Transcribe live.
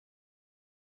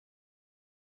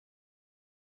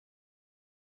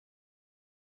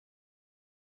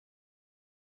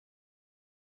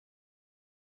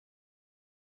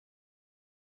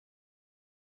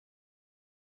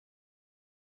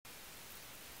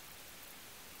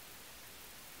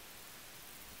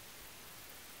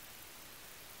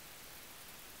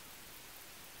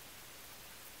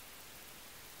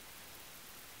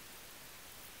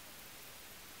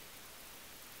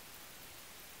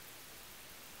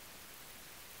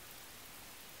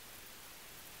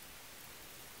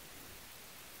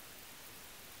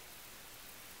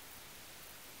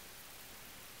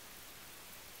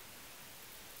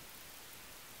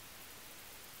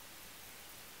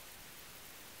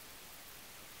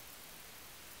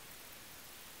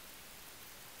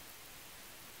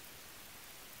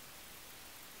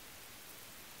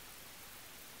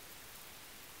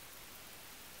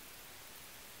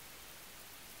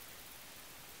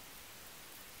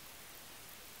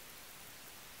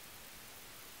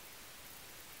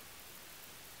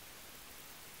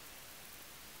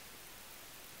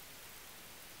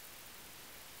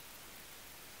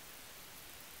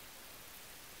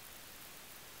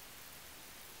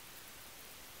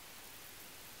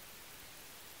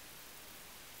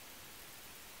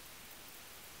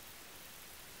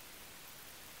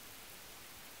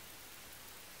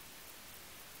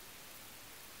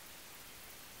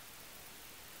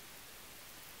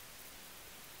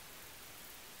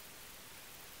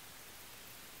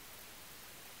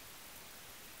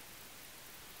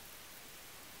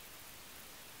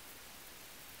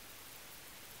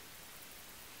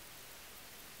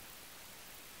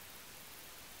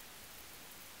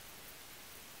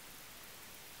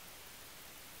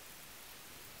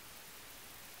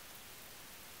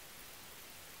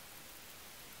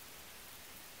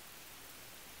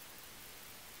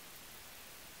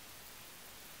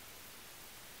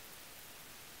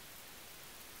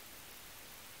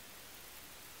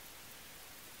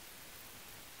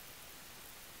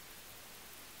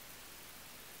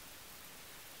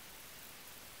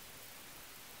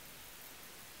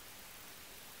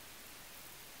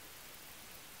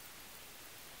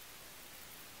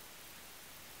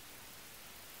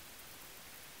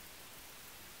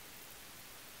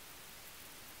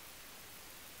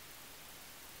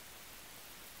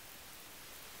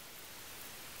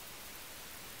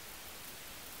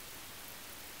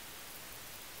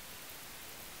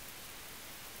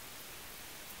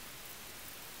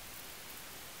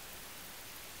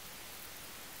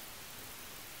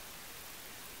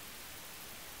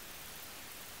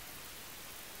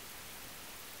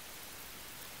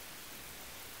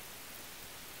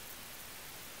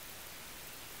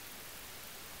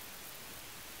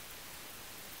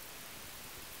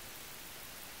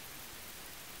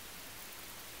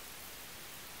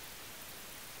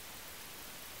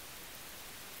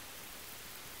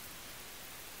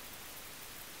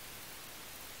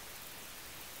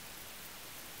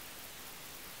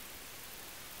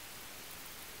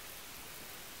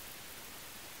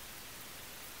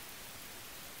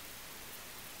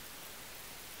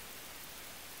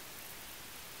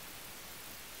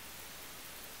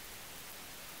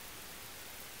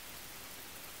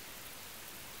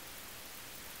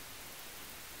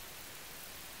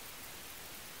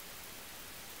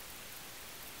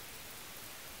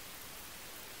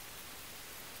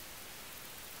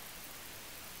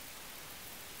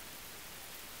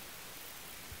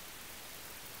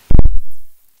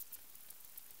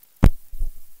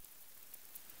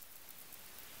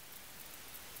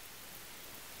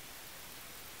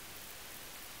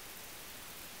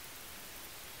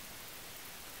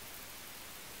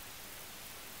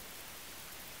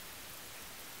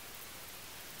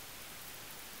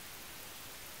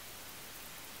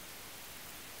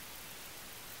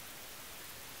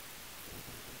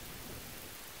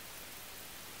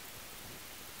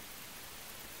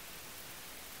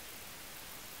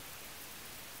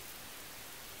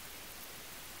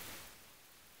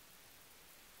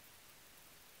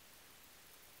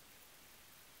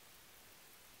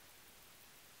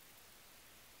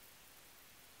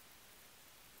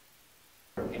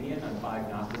Opinion on cloud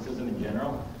agnosticism in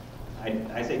general.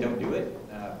 I say don't do it.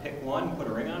 Pick one, put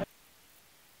a ring on it.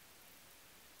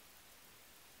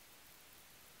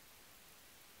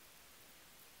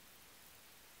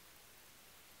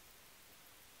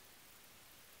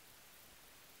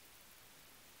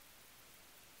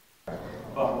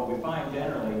 But what we find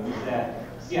generally is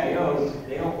that CIOs,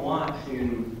 they don't want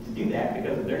to do that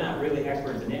because they're not really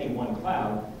experts in any one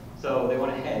cloud. So they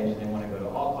want to hedge. They want to go to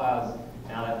all clouds.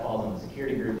 Now that falls on the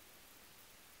security group.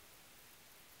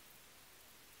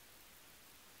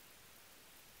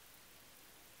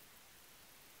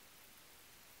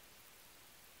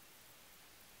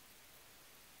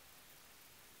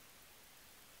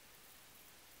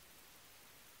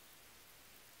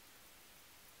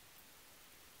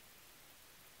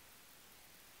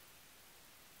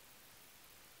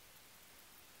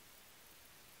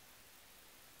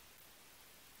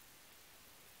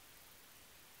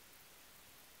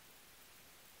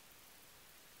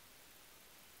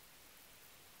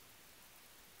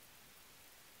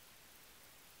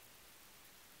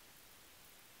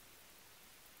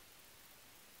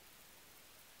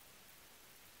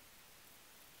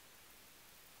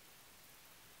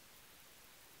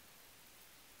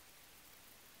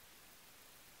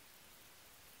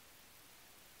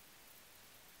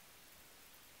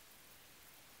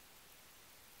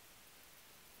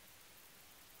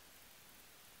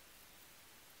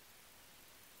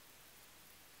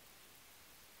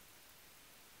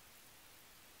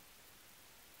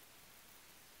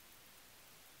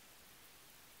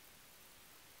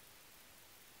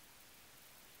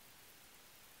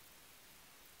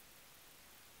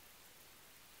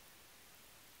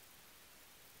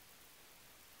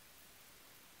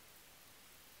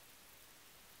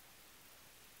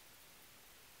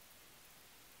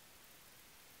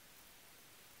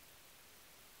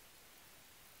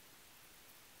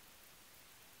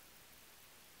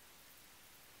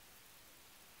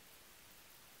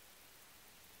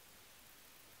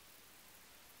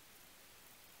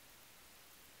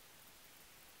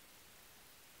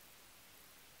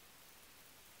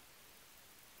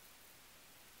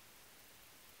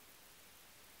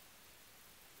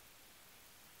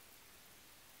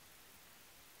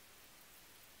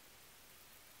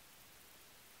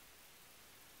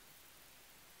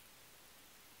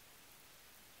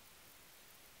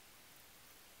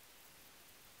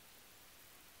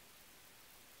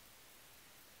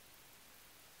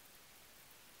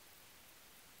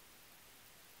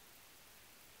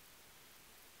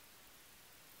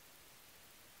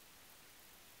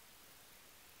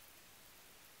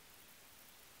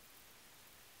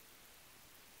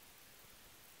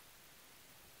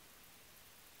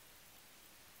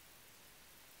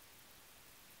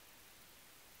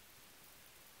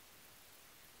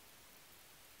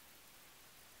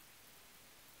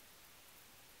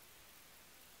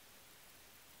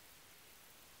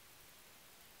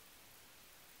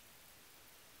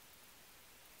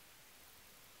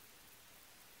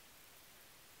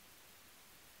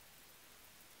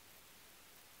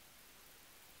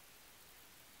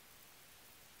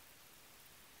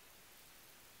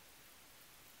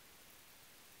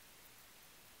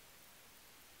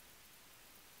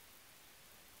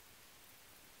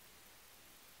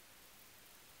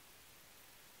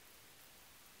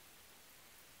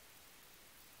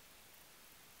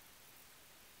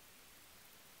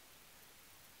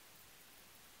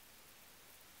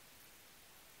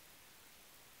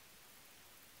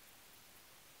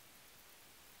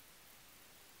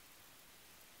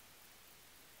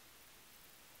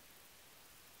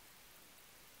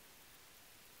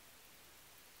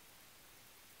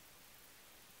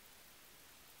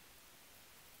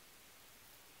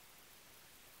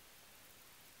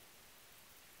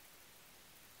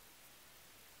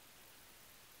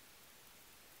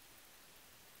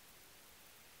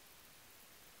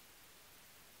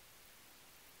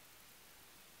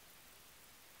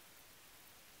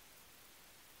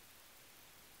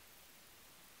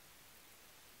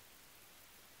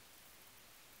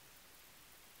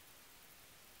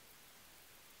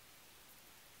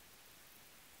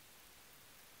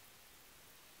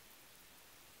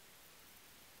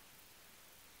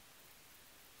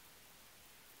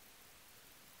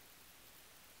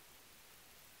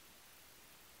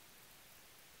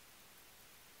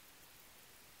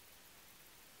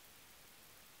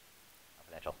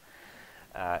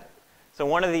 So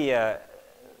one of the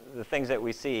things that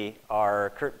we see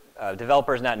are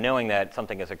developers not knowing that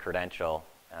something is a credential.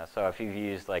 So if you've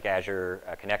used like Azure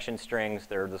connection strings,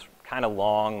 they're this kind of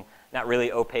long, not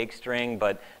really opaque string,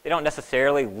 but they don't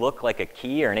necessarily look like a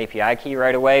key or an API key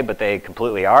right away, but they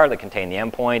completely are. They contain the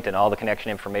endpoint and all the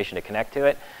connection information to connect to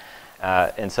it.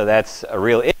 And so that's a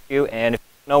real issue. And if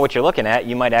you know what you're looking at,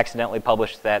 you might accidentally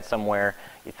publish that somewhere.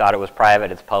 You thought it was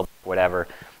private, it's public, whatever.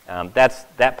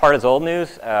 That part is old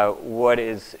news. What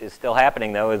is still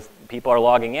happening, though, is people are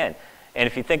logging in. And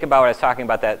if you think about what I was talking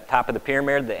about, that top of the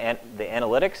pyramid, the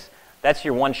analytics, that's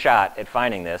your one shot at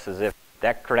finding this, is if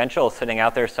that credential is sitting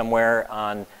out there somewhere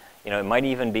on, it might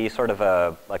even be sort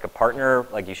of like a partner,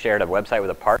 like you shared a website with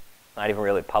a partner, not even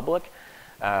really public.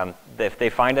 If they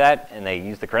find that and they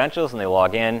use the credentials and they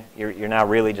log in, you're now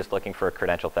really just looking for a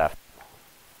credential theft.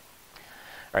 All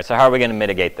right, so how are we going to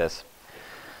mitigate this?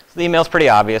 So the email's pretty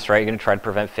obvious, right? You're going to try to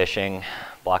prevent phishing,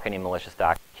 block any malicious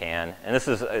doc you can. And this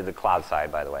is the cloud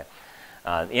side, by the way.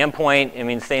 The endpoint, I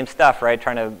mean, same stuff, right?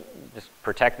 Trying to just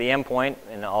protect the endpoint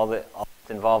and all that's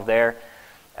involved there.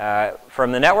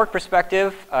 From the network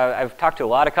perspective, I've talked to a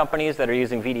lot of companies that are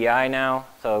using VDI now,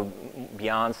 so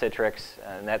beyond Citrix,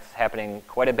 and that's happening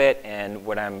quite a bit. And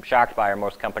what I'm shocked by are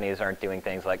most companies aren't doing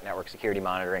things like network security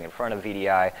monitoring in front of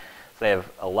VDI, so they have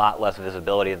a lot less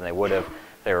visibility than they would have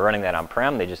if they were running that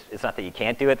on-prem. It's not that you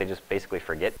can't do it, they just basically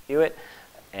forget to do it.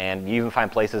 And you even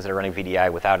find places that are running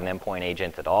VDI without an endpoint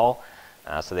agent at all.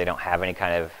 So they don't have any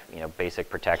kind of basic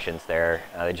protections there.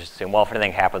 They just assume, well, if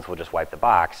anything happens, we'll just wipe the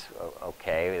box.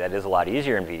 Okay, that is a lot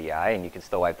easier in VDI, and you can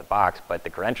still wipe the box, but the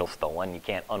credential's stolen. You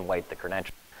can't unwipe the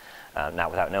credential,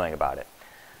 not without knowing about it.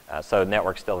 So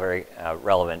network's still very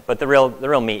relevant. But the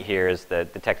real meat here is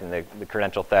detecting the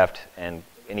credential theft and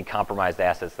any compromised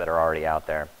assets that are already out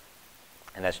there.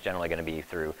 And that's generally going to be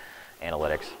through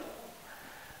analytics.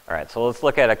 All right, so let's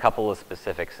look at a couple of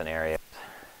specific scenarios.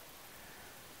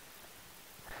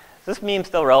 Is this meme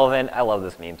still relevant? I love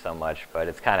this meme so much, but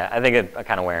it's I'm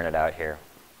kind of wearing it out here.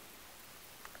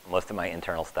 Most of my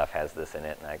internal stuff has this in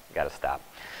it, and I got to stop.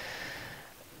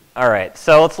 All right,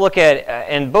 so let's look at,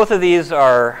 and both of these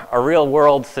are real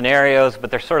world scenarios, but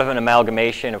they're sort of an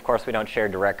amalgamation. Of course, we don't share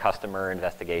direct customer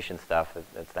investigation stuff.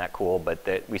 That's not cool, but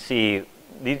we see,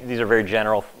 these are very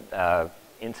general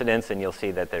incidents, and you'll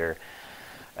see that they're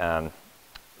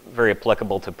very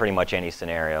applicable to pretty much any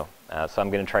scenario. So I'm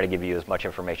going to try to give you as much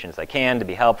information as I can to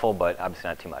be helpful, but obviously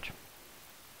not too much.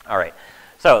 All right,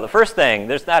 so the first thing,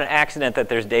 there's not an accident that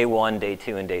there's day 1, day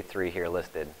 2, and day 3 here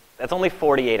listed. That's only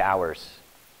 48 hours.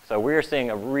 So we're seeing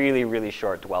a really, really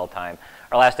short dwell time.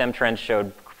 Our last M-Trend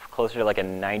showed closer to like a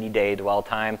 90-day dwell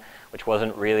time, which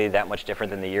wasn't really that much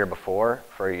different than the year before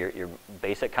for your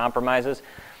basic compromises.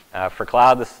 For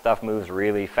cloud, this stuff moves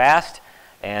really fast.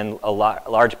 And a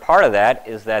large part of that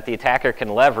is that the attacker can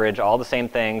leverage all the same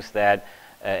things that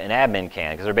an admin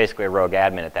can, because they're basically a rogue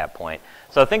admin at that point.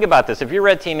 So think about this. If you're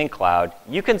red teaming cloud,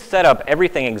 you can set up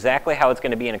everything exactly how it's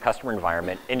going to be in a customer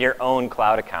environment in your own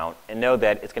cloud account and know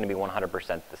that it's going to be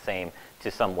 100% the same to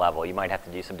some level. You might have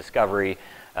to do some discovery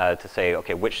to say,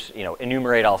 okay,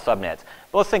 enumerate all subnets.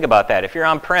 But let's think about that. If you're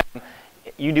on-prem,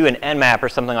 you do an nmap or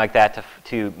something like that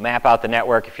to map out the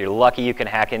network. If you're lucky, you can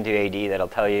hack into AD. That'll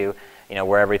tell you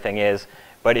where everything is.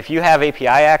 But if you have API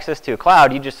access to a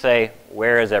cloud, you just say,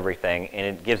 where is everything? And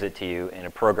it gives it to you in a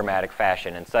programmatic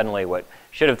fashion. And suddenly what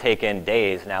should have taken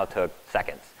days now took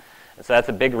seconds. And so that's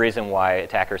a big reason why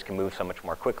attackers can move so much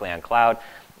more quickly on cloud.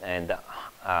 And the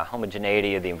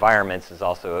homogeneity of the environments is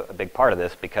also a big part of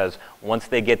this, because once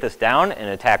they get this down and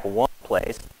attack one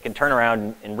place, they can turn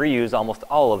around and reuse almost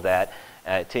all of that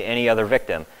to any other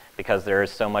victim, because there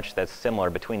is so much that's similar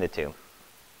between the two.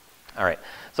 All right,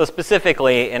 so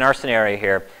specifically in our scenario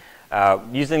here,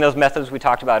 using those methods we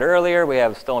talked about earlier, we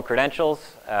have stolen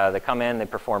credentials. They come in, they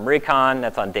perform recon.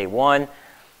 That's on day 1.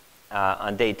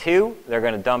 On day 2, they're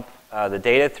going to dump the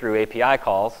data through API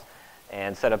calls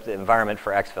and set up the environment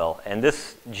for exfil. And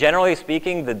this, generally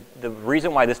speaking, the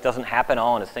reason why this doesn't happen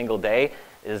all in a single day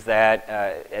is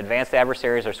that advanced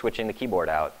adversaries are switching the keyboard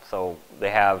out. So they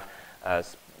have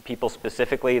people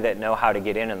specifically that know how to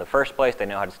get in the first place. They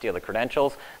know how to steal the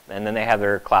credentials. And then they have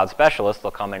their cloud specialists.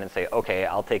 They'll come in and say, okay,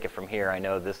 I'll take it from here. I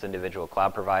know this individual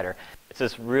cloud provider. It's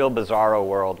this real bizarro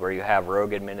world where you have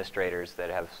rogue administrators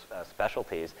that have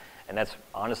specialties. And that's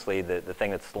honestly the thing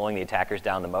that's slowing the attackers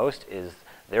down the most is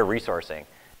their resourcing.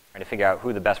 Trying to figure out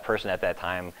who the best person at that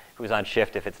time, who's on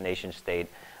shift if it's nation state,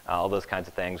 all those kinds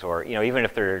of things. Or even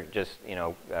if they're just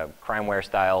crimeware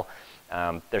style,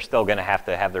 they're still going to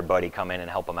have their buddy come in and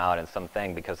help them out in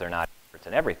something, because they're not experts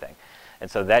in everything. And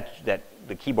so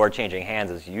the keyboard changing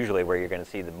hands is usually where you're going to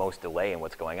see the most delay in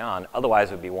what's going on.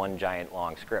 Otherwise, it would be one giant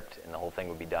long script, and the whole thing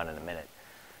would be done in a minute.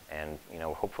 And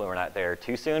hopefully we're not there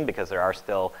too soon, because there are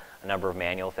still a number of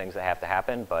manual things that have to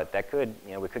happen, but that could,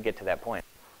 we could get to that point.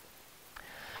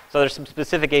 So there's some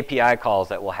specific API calls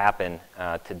that will happen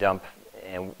to dump,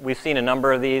 and we've seen a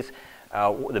number of these.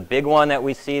 The big one that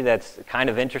we see that's kind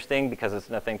of interesting, because it's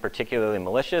nothing particularly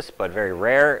malicious but very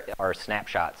rare, are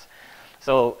snapshots.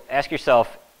 So ask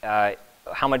yourself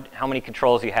how many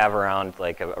controls you have around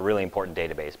like a really important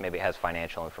database. Maybe it has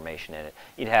financial information in it.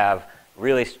 You'd have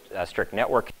really strict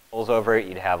network controls over it.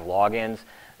 You'd have logins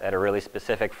that are really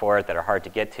specific for it, that are hard to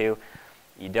get to.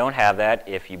 You don't have that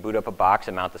if you boot up a box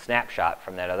and mount the snapshot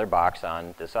from that other box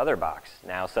on this other box.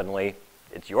 Now suddenly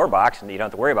it's your box, and you don't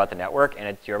have to worry about the network, and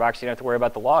it's your box, you don't have to worry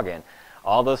about the login.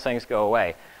 All those things go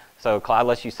away. So cloud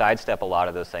lets you sidestep a lot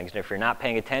of those things, and if you're not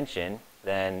paying attention,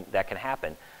 then that can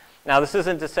happen. Now this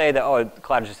isn't to say that, oh,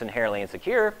 cloud is just inherently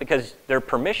insecure, because there are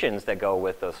permissions that go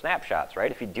with those snapshots,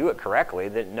 right? If you do it correctly,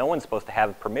 then no one's supposed to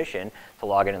have permission to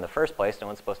log in the first place. No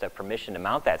one's supposed to have permission to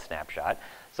mount that snapshot.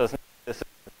 So it's not, this is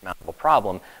a mountable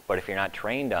problem, but if you're not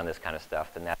trained on this kind of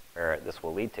stuff, then that's where this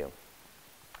will lead to.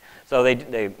 So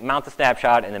they mount the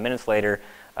snapshot, and then minutes later,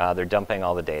 they're dumping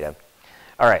all the data.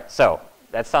 All right, so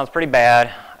that sounds pretty bad.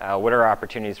 What are our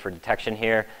opportunities for detection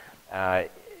here?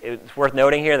 It's worth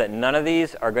noting here that none of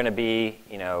these are going to be,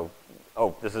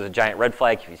 oh, this is a giant red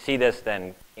flag. If you see this,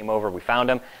 then game over, we found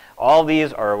them. All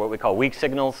these are what we call weak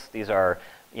signals. These are,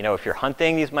 if you're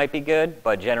hunting, these might be good,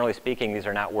 but generally speaking, these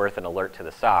are not worth an alert to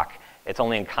the SOC. It's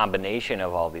only in combination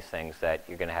of all these things that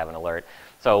you're going to have an alert.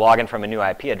 So login from a new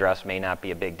IP address may not be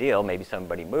a big deal. Maybe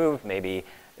somebody moved. Maybe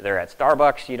they're at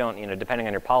Starbucks. You don't, depending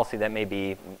on your policy, that may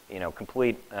be,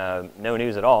 complete no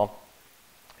news at all.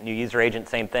 New user agent,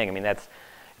 same thing. I mean, that's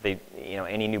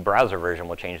any new browser version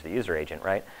will change the user agent,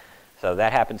 right? So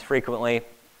that happens frequently.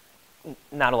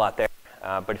 Not a lot there,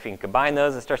 but if you can combine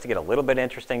those, it starts to get a little bit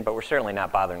interesting. But we're certainly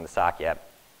not bothering the SOC yet.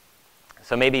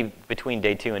 So maybe between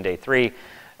day 2 and day 3.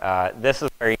 This is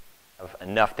very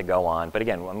enough to go on. But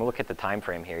again, when we look at the time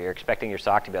frame here, you're expecting your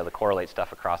SOC to be able to correlate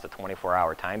stuff across a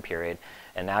 24-hour time period.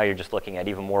 And now you're just looking at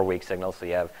even more weak signals. So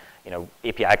you have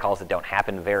API calls that don't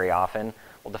happen very often.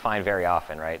 We'll define very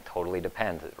often, right? Totally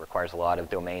depends. It requires a lot of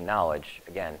domain knowledge.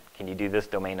 Again, can you do this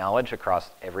domain knowledge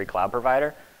across every cloud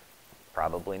provider?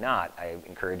 Probably not. I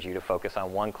encourage you to focus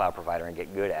on one cloud provider and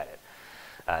get good at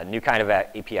it. New kind of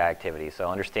API activity.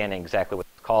 So understanding exactly what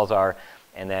the calls are.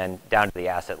 And then down to the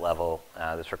asset level,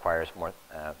 this requires more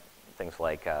things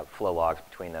like flow logs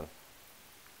between them.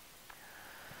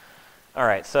 All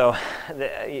right, so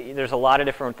there's a lot of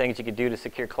different things you could do to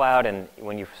secure cloud, and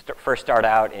when you first start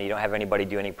out and you don't have anybody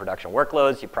do any production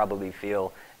workloads, you probably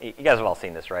feel, you guys have all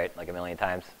seen this, right, like a million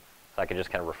times? So I could just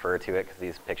kind of refer to it because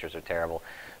these pictures are terrible.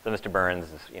 So Mr. Burns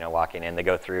is, walking in. They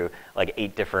go through like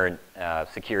 8 different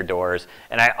secure doors,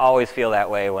 and I always feel that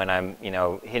way when I'm,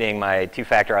 hitting my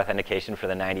 2-factor authentication for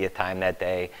the 90th time that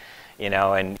day,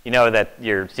 and that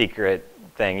your secret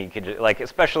thing you could like,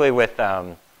 especially with,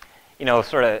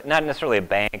 sort of not necessarily a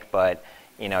bank, but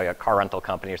a car rental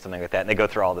company or something like that, and they go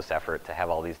through all this effort to have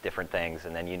all these different things,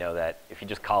 and then that if you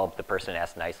just call up the person and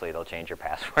ask nicely, they'll change your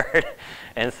password.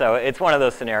 And so it's one of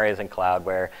those scenarios in cloud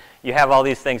where you have all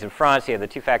these things in front, so you have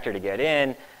the 2-factor to get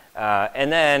in,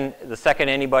 and then the second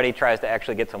anybody tries to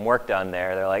actually get some work done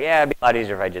there, they're like, yeah, it'd be a lot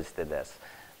easier if I just did this.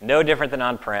 No different than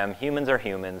on-prem. Humans are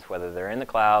humans, whether they're in the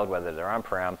cloud, whether they're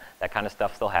on-prem, that kind of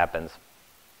stuff still happens.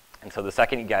 And so the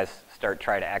second you guys start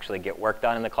trying to actually get work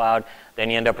done in the cloud,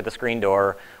 then you end up with the screen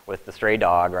door with the stray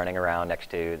dog running around next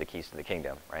to the keys to the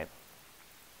kingdom, right?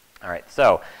 All right,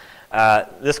 so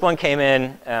this one came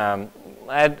in, I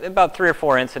had about 3 or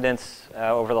 4 incidents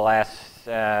over the last,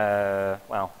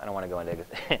 well, I don't want to go into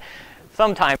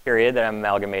some time period that I'm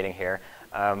amalgamating here,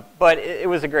 but it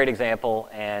was a great example,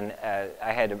 and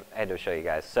I had to show you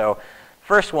guys. So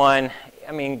first one,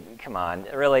 I mean, come on,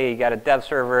 really, you got a dev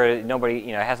server,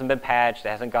 nobody, it hasn't been patched, it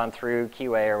hasn't gone through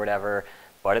QA or whatever,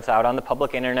 but it's out on the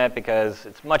public internet because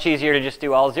it's much easier to just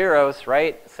do all zeros,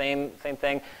 right? Same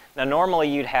thing. Now, normally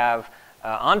you'd have,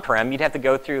 on-prem, you'd have to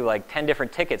go through like 10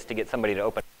 different tickets to get somebody to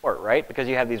open a port, right? Because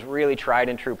you have these really tried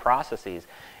and true processes.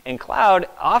 In cloud,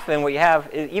 often what you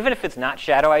have, is, even if it's not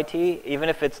shadow IT, even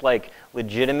if it's like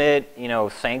legitimate,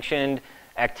 sanctioned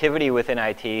activity within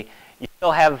IT, you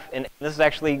still have, and this is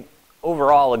actually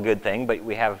overall a good thing, but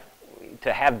we have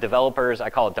to have developers, I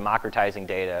call it democratizing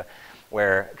data,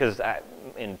 where, because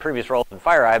in previous roles in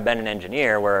Fire, I've been an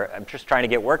engineer where I'm just trying to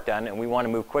get work done and we want to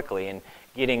move quickly, and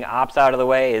getting ops out of the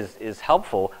way is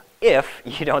helpful if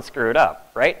you don't screw it up,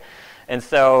 right? And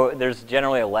so there's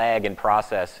generally a lag in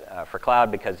process for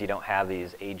cloud because you don't have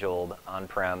these age-old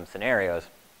on-prem scenarios.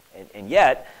 And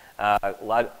yet,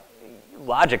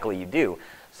 logically you do.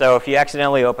 So if you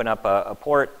accidentally open up a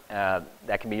port,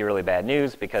 that can be really bad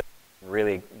news because you're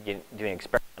really doing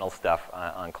experimental stuff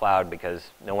on cloud because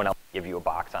no one else will give you a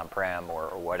box on-prem or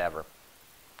whatever.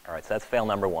 All right, so that's fail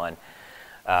number one.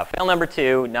 Fail number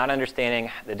two, not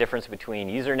understanding the difference between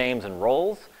usernames and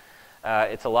roles.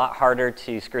 It's a lot harder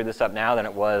to screw this up now than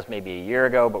it was maybe a year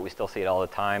ago, but we still see it all the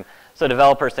time. So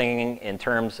developers thinking in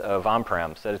terms of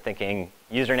on-prem, so they're thinking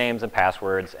usernames and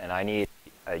passwords, and I need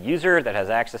a user that has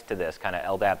access to this, kind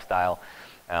of LDAP style,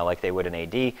 like they would in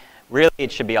AD. Really,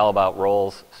 it should be all about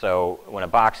roles. So when a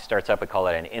box starts up, we call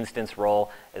it an instance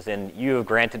role, as in you have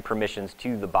granted permissions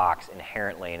to the box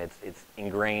inherently, and it's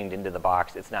ingrained into the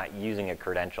box. It's not using a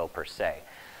credential per se.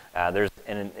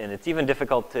 And it's even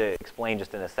difficult to explain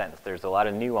just in a sentence. There's a lot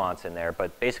of nuance in there,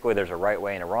 but basically there's a right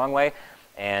way and a wrong way.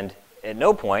 And at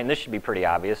no point, and this should be pretty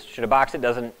obvious, should a box that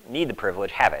doesn't need the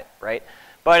privilege have it, right?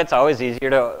 But it's always easier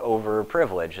to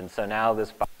over-privilege. And so now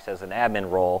this box has an admin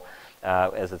role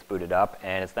as it's booted up,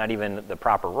 and it's not even the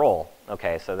proper role.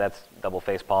 Okay, so that's double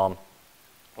facepalm.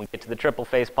 We get to the triple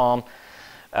facepalm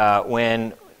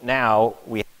when now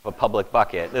we have a public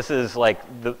bucket. This is like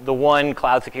the one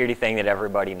cloud security thing that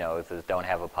everybody knows is don't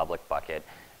have a public bucket.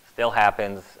 Still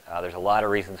happens. There's a lot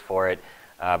of reasons for it.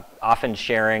 Often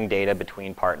sharing data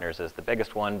between partners is the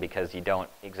biggest one because you don't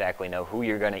exactly know who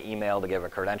you're going to email to give a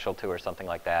credential to or something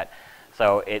like that.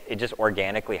 So it just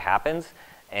organically happens.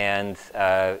 And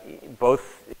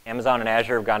both Amazon and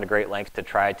Azure have gone to great lengths to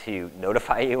try to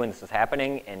notify you when this is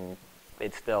happening, and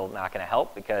it's still not going to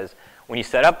help because when you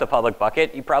set up the public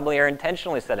bucket, you probably are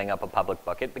intentionally setting up a public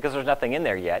bucket because there's nothing in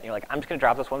there yet. And you're like, I'm just going to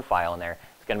drop this one file in there.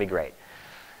 It's going to be great.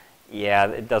 Yeah,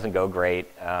 it doesn't go great,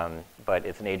 but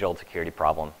it's an age-old security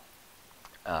problem.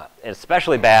 It's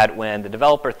especially bad when the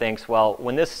developer thinks, well,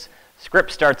 when this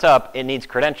script starts up, it needs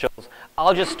credentials.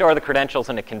 I'll just store the credentials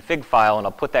in a config file, and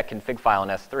I'll put that config file in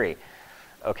S3.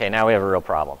 Okay, now we have a real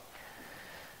problem.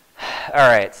 All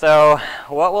right, so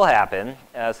what will happen?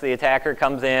 So the attacker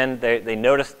comes in. They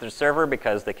notice the server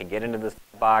because they can get into this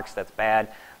box. That's bad.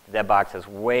 The dev box has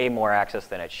way more access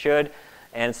than it should.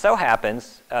 And it so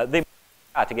happens, they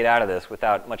got to get out of this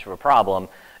without much of a problem,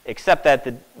 except that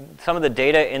some of the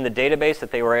data in the database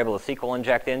that they were able to SQL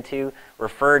inject into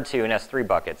referred to an S3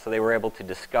 bucket. So they were able to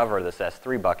discover this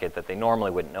S3 bucket that they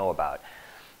normally wouldn't know about.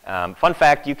 Fun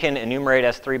fact, you can enumerate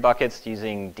S3 buckets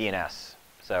using DNS.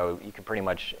 So you can pretty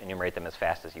much enumerate them as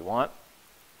fast as you want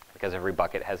because every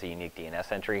bucket has a unique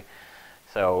DNS entry.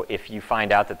 So if you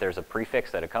find out that there's a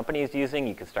prefix that a company is using,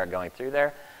 you can start going through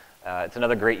there. It's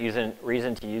another great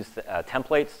reason to use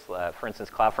templates. For instance,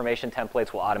 CloudFormation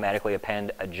templates will automatically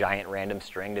append a giant random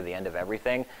string to the end of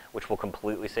everything, which will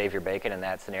completely save your bacon in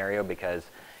that scenario because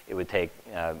it would take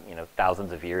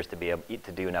thousands of years to be able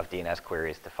to do enough DNS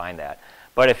queries to find that.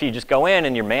 But if you just go in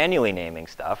and you're manually naming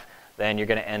stuff, then you're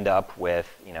going to end up with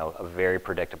a very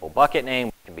predictable bucket name,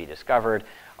 which can be discovered,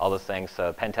 all those things.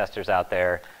 So pen testers out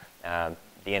there,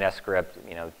 DNS script,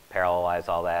 parallelize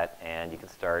all that, and you can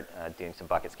start doing some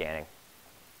bucket scanning.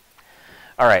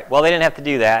 All right, well, they didn't have to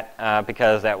do that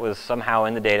because that was somehow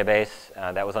in the database.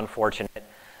 That was unfortunate.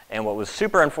 And what was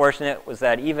super unfortunate was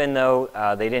that even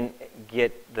though they didn't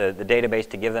get the database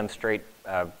to give them straight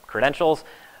credentials,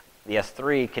 the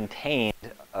S3 contained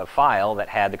a file that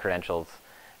had the credentials.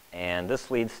 And this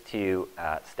leads to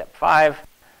step 5,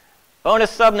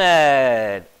 bonus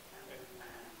subnet.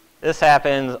 This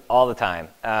happens all the time.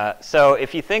 So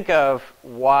if you think of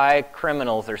why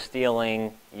criminals are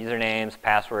stealing usernames,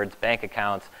 passwords, bank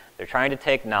accounts, they're trying to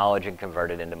take knowledge and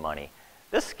convert it into money.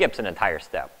 This skips an entire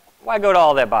step. Why go to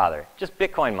all that bother? Just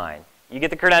Bitcoin mine. You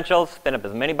get the credentials, spin up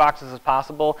as many boxes as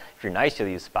possible. If you're nice, you'll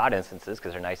use spot instances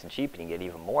because they're nice and cheap and you get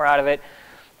even more out of it.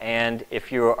 And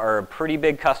if you are a pretty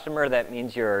big customer, that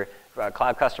means you're a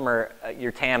cloud customer,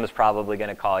 your TAM is probably going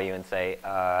to call you and say,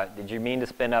 did you mean to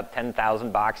spin up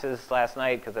 10,000 boxes last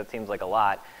night? Because that seems like a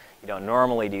lot. You don't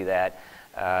normally do that.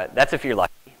 That's if you're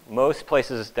lucky. Most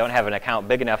places don't have an account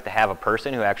big enough to have a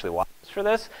person who actually watches for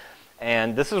this.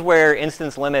 And this is where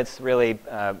instance limits really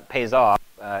pays off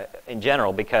in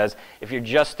general, because if you're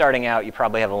just starting out, you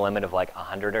probably have a limit of like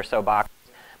 100 or so boxes.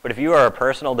 But if you are a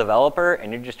personal developer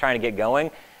and you're just trying to get going,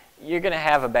 you're going to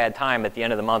have a bad time at the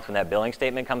end of the month when that billing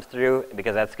statement comes through,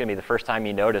 because that's going to be the first time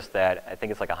you notice that I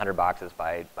think it's like 100 boxes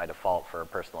by default for a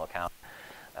personal account.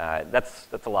 That's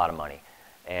a lot of money.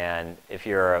 And if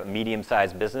you're a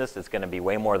medium-sized business, it's going to be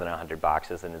way more than 100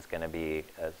 boxes, and it's going to be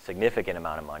a significant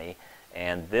amount of money.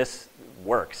 And this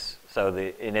works. So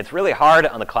and it's really hard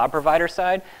on the cloud provider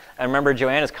side. I remember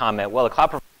Joanna's comment, well, the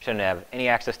cloud provider shouldn't have any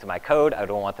access to my code. I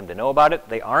don't want them to know about it.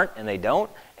 They aren't, and they don't.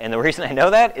 And the reason I know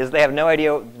that is they have no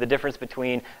idea the difference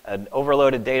between an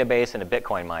overloaded database and a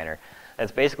Bitcoin miner.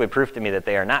 That's basically proof to me that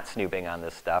they are not snooping on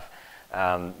this stuff.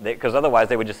 Because otherwise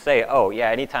they would just say, oh, yeah,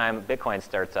 anytime Bitcoin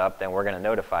starts up, then we're going to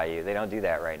notify you. They don't do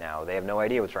that right now. They have no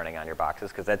idea what's running on your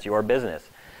boxes because that's your business.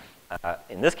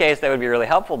 In this case, that would be really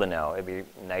helpful to know. It'd be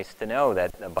nice to know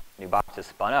that a new box is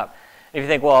spun up. And if you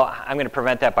think, well, I'm going to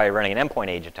prevent that by running an endpoint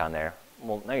agent on there.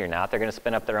 Well, no, you're not. They're going to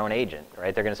spin up their own agent,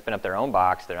 right? They're going to spin up their own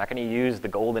box. They're not going to use the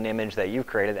golden image that you've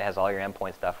created that has all your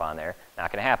endpoint stuff on there.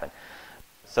 Not going to happen.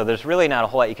 So there's really not a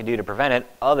whole lot you can do to prevent it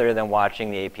other than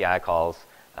watching the API calls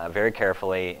very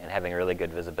carefully and having really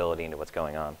good visibility into what's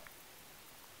going on.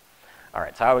 All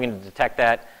right, so how are we going to detect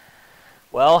that?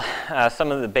 Well,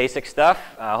 some of the basic stuff.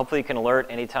 Hopefully you can alert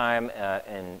anytime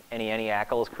any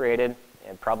ACL is created.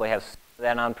 It probably has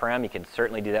that on-prem. You can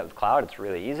certainly do that with cloud. It's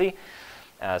really easy.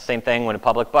 Same thing when a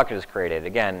public bucket is created.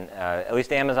 Again, at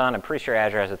least Amazon, I'm pretty sure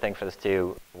Azure has a thing for this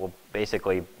too, will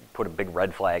basically put a big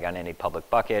red flag on any public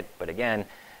bucket. But again,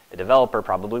 the developer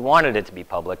probably wanted it to be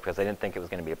public because they didn't think it was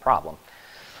going to be a problem.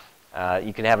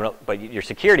 You can have, but your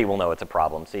security will know it's a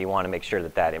problem. So you want to make sure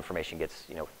that that information gets,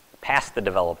 past the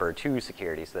developer to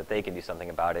security so that they can do something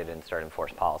about it and start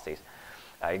enforce policies.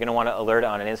 You're going to want to alert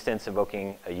on an instance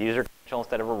invoking a user credential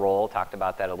instead of a role. Talked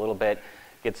about that a little bit.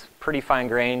 Gets pretty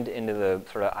fine-grained into the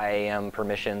sort of IAM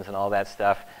permissions and all that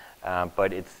stuff,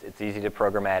 but it's easy to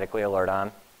programmatically alert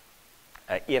on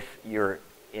if you're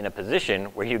in a position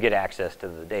where you get access to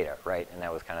the data, right? And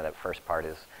that was kind of that first part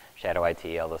is shadow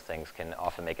IT. All those things can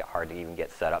often make it hard to even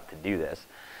get set up to do this.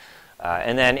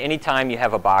 And then anytime you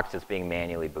have a box that's being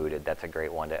manually booted, that's a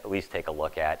great one to at least take a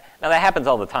look at. Now that happens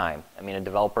all the time. I mean, a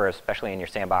developer, especially in your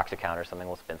sandbox account or something,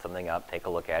 will spin something up, take a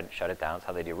look at it, shut it down. That's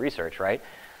how they do research, right?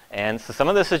 And so some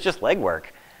of this is just legwork.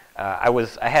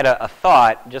 I had a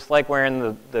thought, just like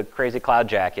wearing the crazy cloud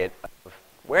jacket,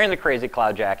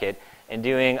 and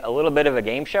doing a little bit of a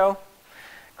game show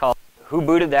called Who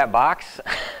Booted That Box?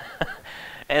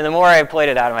 And the more I played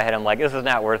it out in my head, I'm like, this is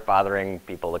not worth bothering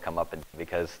people to come up and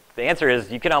because the answer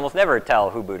is you can almost never tell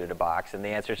who booted a box, and the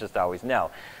answer is just always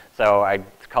no. So I'd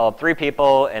call up 3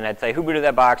 people, and I'd say, who booted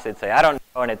that box? They'd say, I don't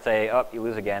know, and I'd say, oh, you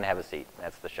lose again, have a seat.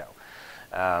 That's the show.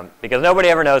 Because nobody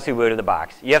ever knows who booted the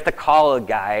box. You have to call a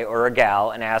guy or a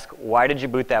gal and ask, why did you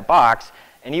boot that box?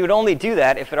 And you would only do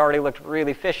that if it already looked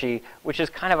really fishy, which is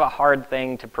kind of a hard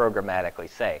thing to programmatically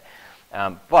say.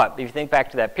 But if you think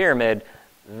back to that pyramid,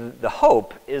 the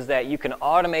hope is that you can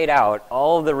automate out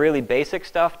all of the really basic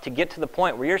stuff to get to the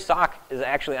point where your SOC is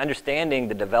actually understanding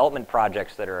the development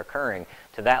projects that are occurring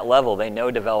to that level. They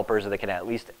know developers, or they can at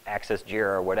least access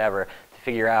Jira or whatever to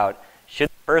figure out, should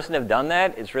the person have done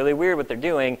that? It's really weird what they're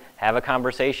doing. Have a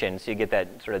conversation so you get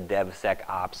that sort of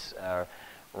DevSecOps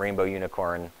rainbow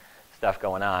unicorn stuff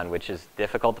going on, which is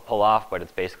difficult to pull off, but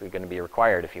it's basically going to be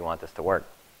required if you want this to work.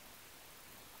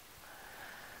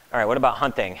 All right, what about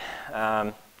hunting?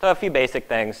 So a few basic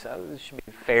things. This should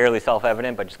be fairly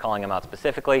self-evident, but just calling them out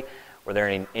specifically. Were there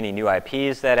any new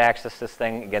IPs that access this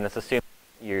thing? Again, this assumes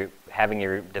you're having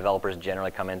your developers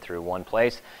generally come in through one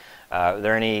place. Are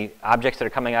there any objects that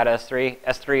are coming out of S3?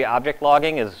 S3 object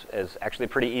logging is actually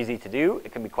pretty easy to do.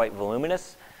 It can be quite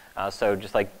voluminous. So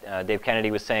just like Dave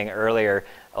Kennedy was saying earlier,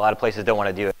 a lot of places don't want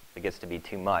to do it. It gets to be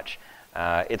too much.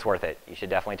 It's worth it. You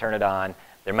should definitely turn it on.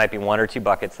 There might be 1 or 2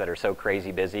 buckets that are so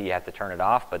crazy busy you have to turn it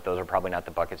off, but those are probably not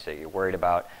the buckets that you're worried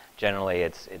about. Generally,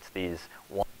 it's these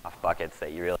one-off buckets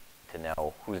that you really need to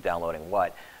know who's downloading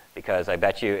what, because I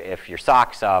bet you if your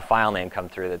SOC saw a file name come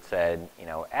through that said,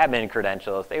 admin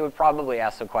credentials, they would probably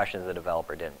ask some questions the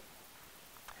developer didn't.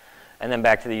 And then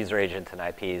back to the user agents and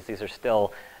IPs. These are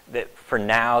still, for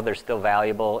now, they're still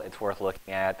valuable. It's worth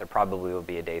looking at. There probably will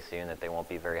be a day soon that they won't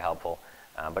be very helpful,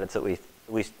 but it's at least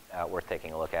worth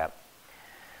taking a look at.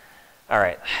 All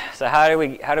right, so how do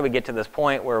we get to this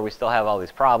point where we still have all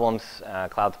these problems?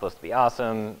 Cloud's supposed to be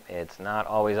awesome. It's not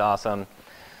always awesome.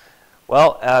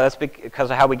 Well, that's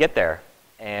because of how we get there.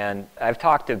 And I've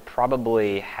talked to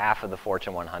probably half of the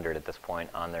Fortune 100 at this point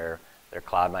on their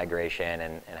cloud migration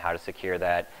and how to secure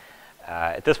that.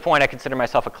 At this point, I consider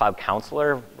myself a cloud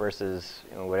counselor versus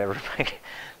whatever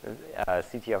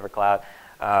CTO for cloud.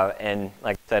 And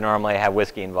like I said, normally I have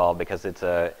whiskey involved because it's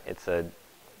a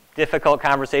difficult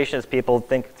conversation as people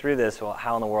think through this. Well,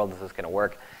 how in the world is this going to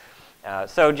work?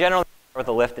 So generally, with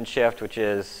a lift and shift, which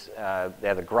is they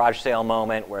have the garage sale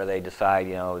moment where they decide,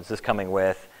 is this coming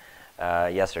with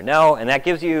yes or no? And that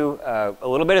gives you a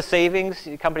little bit of savings.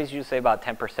 Companies usually say about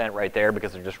 10% right there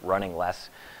because they're just running less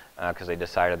because they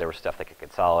decided there was stuff they could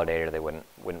consolidate or they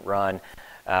wouldn't run.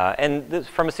 And this,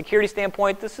 from a security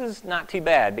standpoint, this is not too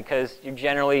bad because you're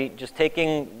generally just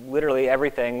taking literally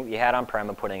everything you had on-prem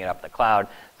and putting it up in the cloud.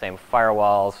 Same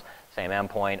firewalls, same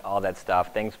endpoint, all that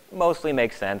stuff. Things mostly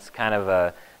make sense, kind of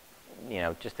a,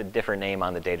 just a different name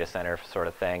on the data center sort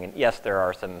of thing. And yes, there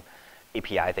are some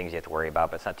API things you have to worry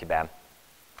about, but it's not too bad.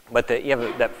 But you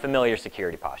have that familiar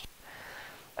security posture.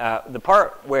 The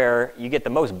part where you get the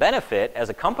most benefit as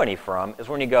a company from is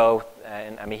when you go,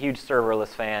 and I'm a huge serverless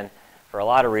fan for a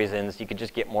lot of reasons. You could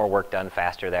just get more work done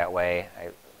faster that way.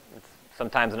 It's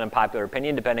sometimes an unpopular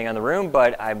opinion depending on the room,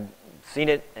 but I've seen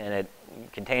it, and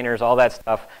containers, all that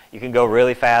stuff. You can go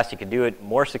really fast. You can do it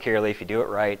more securely if you do it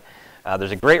right.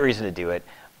 There's a great reason to do it,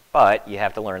 but you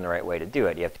have to learn the right way to do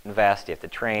it. You have to invest, you have to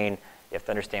train, you have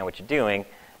to understand what you're doing,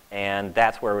 and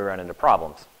that's where we run into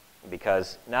problems.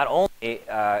 Because not only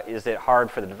is it hard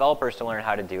for the developers to learn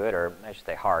how to do it, or I should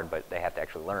say hard, but they have to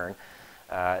actually learn.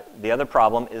 The other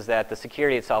problem is that the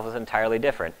security itself is entirely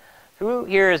different. Who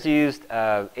here has used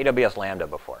AWS Lambda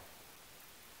before?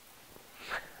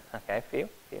 Okay, a few.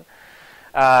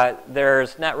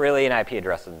 There's not really an IP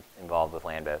address involved with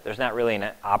Lambda. There's not really an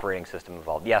operating system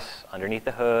involved. Yes, underneath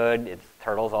the hood, it's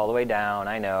turtles all the way down.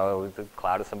 I know, the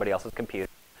cloud is somebody else's computer.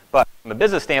 But from a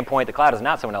business standpoint, the cloud is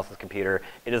not someone else's computer.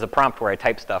 It is a prompt where I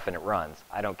type stuff and it runs.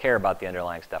 I don't care about the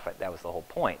underlying stuff. That was the whole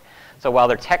point. So while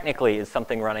there technically is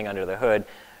something running under the hood,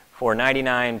 for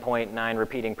 99.9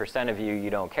 repeating % of you, you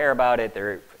don't care about it.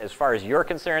 As far as you're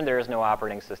concerned, there is no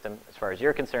operating system. As far as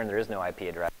you're concerned, there is no IP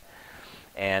address.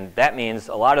 And that means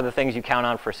a lot of the things you count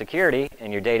on for security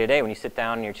in your day-to-day, when you sit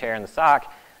down in your chair in the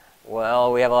SOC,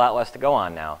 well, we have a lot less to go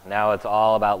on now. Now it's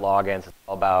all about logins. It's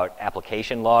all about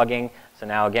application logging. So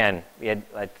now, again,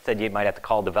 I said you might have to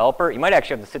call a developer. You might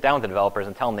actually have to sit down with the developers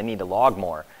and tell them they need to log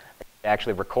more.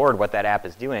 Actually record what that app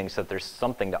is doing so that there's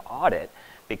something to audit,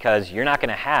 because you're not going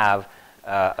to have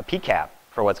a PCAP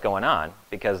for what's going on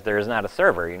because there is not a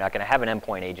server. You're not going to have an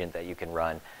endpoint agent that you can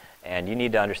run. And you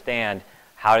need to understand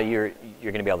how you're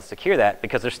going to be able to secure that,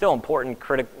 because there's still important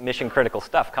mission-critical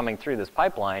stuff coming through this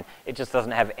pipeline. It just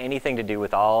doesn't have anything to do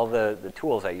with all the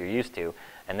tools that you're used to,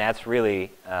 and that's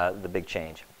really the big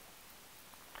change.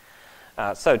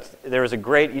 So there was a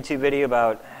great YouTube video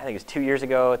about, I think it was 2 years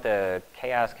ago at the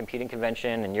Chaos Computing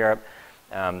Convention in Europe.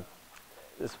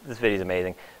 This video is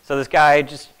amazing. So this guy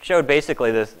just showed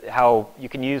basically how you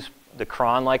can use the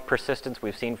cron-like persistence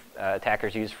we've seen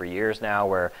attackers use for years now,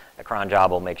 where a cron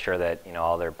job will make sure that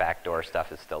all their backdoor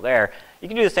stuff is still there. You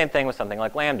can do the same thing with something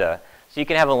like Lambda. So you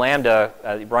can have a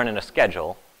Lambda run in a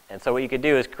schedule. And so what you could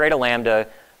do is create a Lambda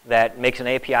that makes an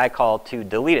API call to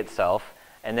delete itself,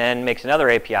 and then makes another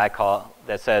API call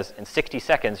that says, in 60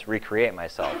 seconds, recreate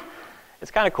myself.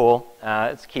 It's kind of cool.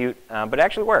 It's cute, but it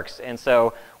actually works. And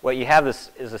so what you have is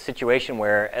a situation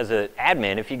where, as an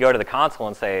admin, if you go to the console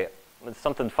and say,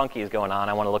 something funky is going on,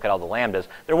 I want to look at all the Lambdas,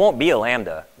 there won't be a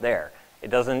Lambda there.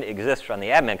 It doesn't exist on the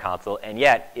admin console, and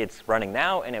yet it's running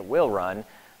now, and it will run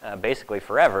basically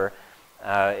forever.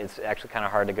 It's actually kind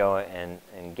of hard to go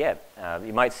and get.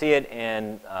 You might see it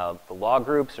in the log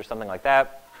groups or something like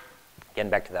that, getting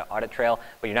back to that audit trail,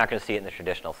 but you're not going to see it in the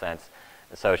traditional sense.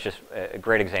 And so it's just a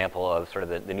great example of sort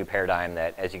of the new paradigm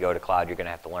that as you go to cloud, you're going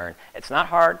to have to learn. It's not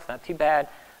hard, it's not too bad,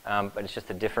 but it's just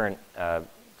a different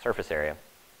surface area.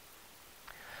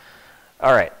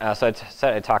 All right, so I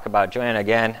said I'd talk about Joanna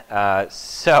again.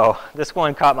 So this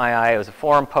one caught my eye. It was a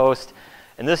forum post,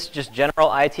 and this just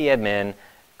general IT admin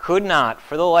could not,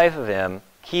 for the life of him,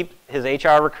 keep his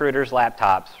HR recruiters'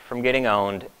 laptops from getting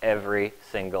owned every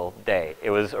single day.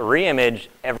 It was a reimage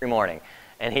every morning.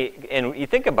 And you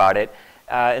think about it,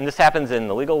 and this happens in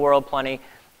the legal world plenty,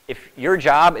 if your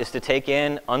job is to take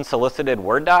in unsolicited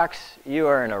Word docs, you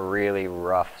are in a really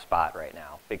rough spot right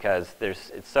now, because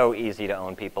it's so easy to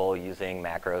own people using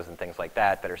macros and things like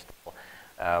that are still,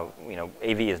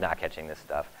 AV is not catching this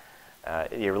stuff.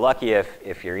 You're lucky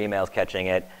if your email's catching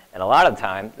it, and a lot of the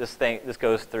time, this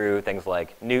goes through things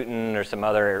like Newton or some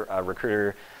other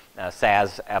recruiter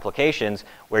SaaS applications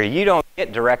where you don't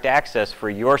get direct access for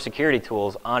your security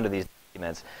tools onto these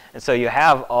documents. And so you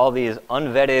have all these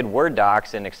unvetted Word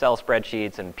docs and Excel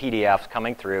spreadsheets and PDFs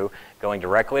coming through, going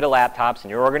directly to laptops in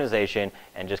your organization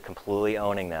and just completely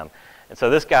owning them. And so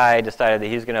this guy decided that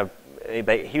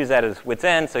he was at his wit's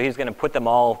end, so he's going to put them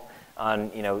all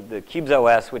on the Cubes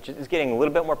OS, which is getting a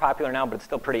little bit more popular now, but it's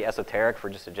still pretty esoteric for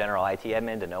just a general IT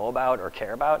admin to know about or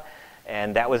care about.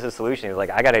 And that was his solution. He was like,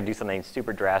 I got to do something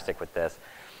super drastic with this.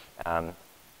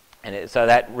 So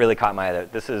that really caught my eye.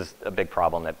 This is a big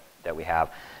problem that we have.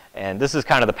 And this is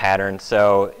kind of the pattern.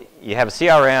 So you have a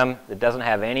CRM that doesn't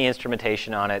have any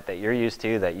instrumentation on it that you're used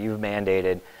to, that you've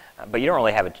mandated. But you don't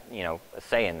really have a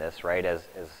say in this, right? As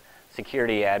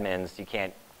security admins, you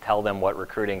can't tell them what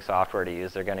recruiting software to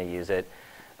use. They're going to use it.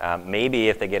 Maybe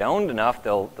if they get owned enough,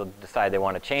 they'll decide they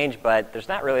want to change, but there's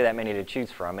not really that many to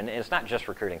choose from. And it's not just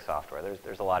recruiting software.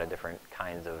 There's a lot of different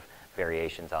kinds of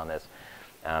variations on this.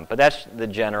 But that's the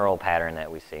general pattern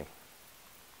that we see.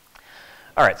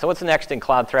 All right, so what's next in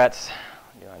cloud threats?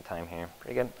 I'm doing time here.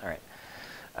 Pretty good? All right.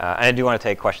 And I do want to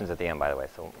take questions at the end, by the way,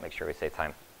 so we'll make sure we save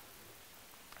time.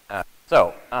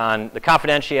 So on the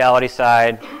confidentiality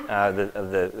side of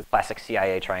the classic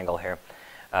CIA triangle here,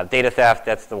 data theft,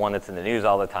 that's the one that's in the news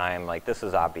all the time. Like, this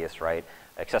is obvious, right?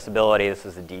 Accessibility, this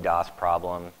is a DDoS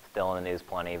problem, still in the news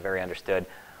plenty, very understood.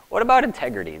 What about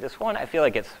integrity? This one, I feel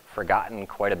like it's forgotten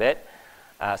quite a bit.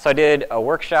 So I did a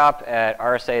workshop at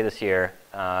RSA this year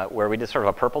where we did sort of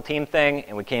a purple team thing,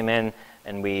 and we came in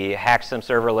and we hacked some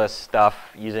serverless stuff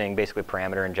using basically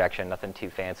parameter injection, nothing too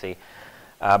fancy.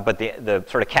 But the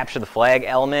sort of capture the flag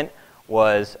element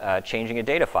was changing a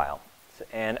data file.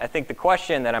 And I think the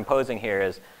question that I'm posing here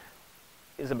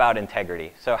is about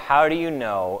integrity. So how do you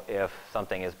know if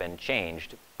something has been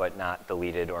changed but not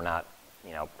deleted or not,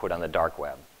 put on the dark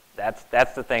web?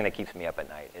 That's the thing that keeps me up at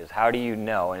night, is how do you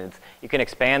know? And you can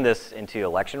expand this into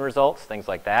election results, things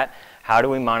like that. How do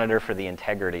we monitor for the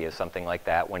integrity of something like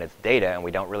that when it's data and we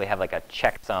don't really have like a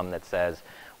checksum that says,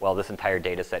 well, this entire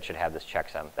data set should have this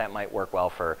checksum? That might work well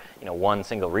for one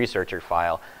single researcher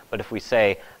file. But if we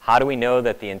say, how do we know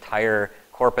that the entire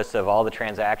corpus of all the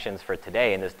transactions for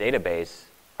today in this database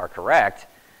are correct?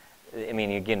 I mean,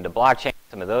 you get into blockchain,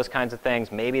 some of those kinds of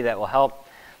things. Maybe that will help.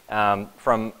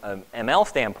 From an ML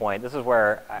standpoint, this is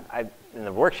where in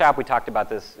the workshop we talked about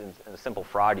this in a simple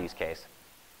fraud use case.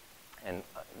 And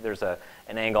there's an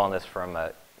angle on this from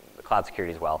the cloud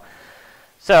security as well.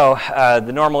 So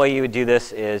the normal way you would do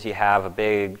this is you have a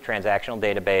big transactional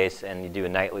database and you do a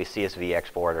nightly CSV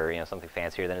export, or something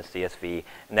fancier than a CSV,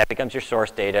 and that becomes your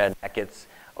source data, and that gets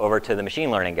over to the machine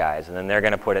learning guys, and then they're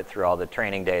going to put it through all the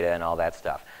training data and all that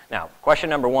stuff. Now, question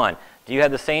number one, do you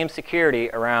have the same security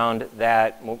around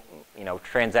that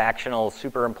transactional,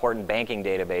 super important banking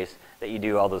database that you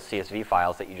do all those CSV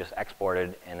files that you just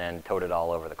exported and then toted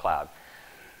all over the cloud?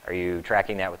 Are you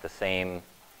tracking that with the same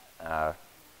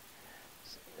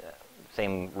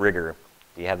rigor?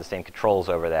 Do you have the same controls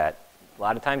over that? A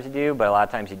lot of times you do, but a lot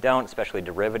of times you don't, especially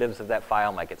derivatives of that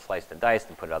file might get sliced and diced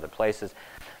and put it other places.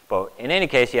 But in any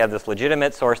case, you have this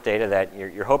legitimate source data that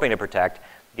you're hoping to protect.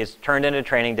 It gets turned into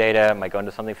training data, might go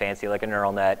into something fancy like a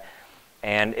neural net,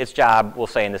 and its job, we'll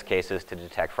say in this case, is to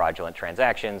detect fraudulent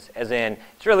transactions, as in,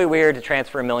 it's really weird to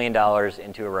transfer $1 million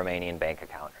into a Romanian bank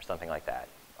account or something like that.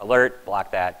 Alert,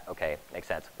 block that, okay, makes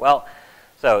sense. Well,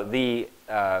 so the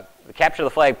capture the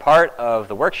flag part of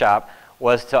the workshop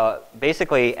was to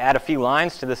basically add a few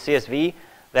lines to the CSV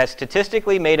that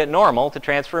statistically made it normal to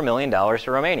transfer $1 million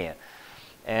to Romania.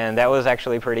 And that was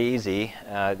actually pretty easy,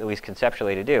 at least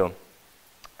conceptually, to do.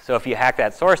 So if you hack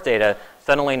that source data,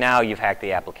 suddenly now you've hacked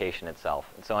the application itself.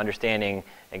 And so understanding,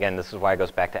 again, this is why it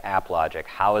goes back to app logic.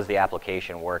 How is the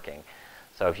application working?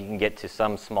 So if you can get to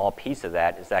some small piece of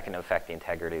that, is that going to affect the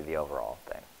integrity of the overall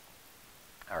thing?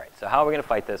 All right, so how are we going to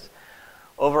fight this?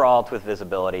 Overall, it's with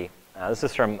visibility. This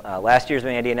is from last year's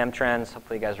Mandiant M Trends.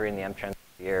 Hopefully you guys are reading the M Trends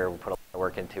this year. We put a lot of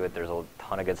work into it. There's a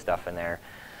ton of good stuff in there.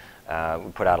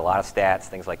 We put out a lot of stats,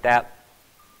 things like that.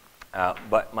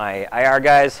 But my IR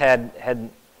guys had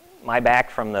my back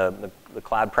from the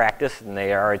cloud practice, and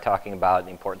they are already talking about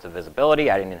the importance of visibility.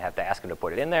 I didn't even have to ask them to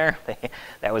put it in there.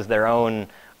 That was their own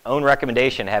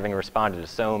recommendation, having responded to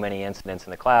so many incidents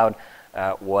in the cloud,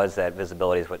 was that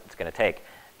visibility is what it's going to take.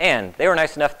 And they were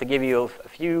nice enough to give you a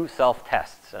few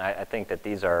self-tests, and I think that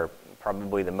these are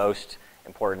probably the most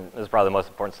important. This is probably the most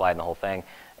important slide in the whole thing.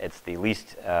 It's the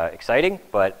least exciting,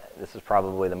 but this is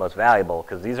probably the most valuable,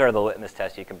 because these are the litmus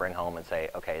tests you can bring home and say,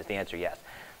 okay, is the answer yes?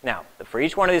 Now, for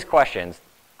each one of these questions,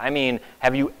 I mean,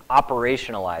 have you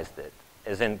operationalized it?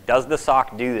 As in, does the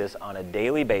SOC do this on a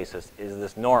daily basis? Is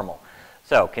this normal?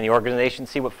 So, can the organization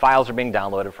see what files are being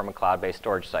downloaded from a cloud-based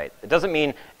storage site? It doesn't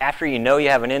mean after you know you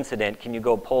have an incident, can you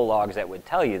go pull logs that would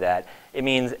tell you that. It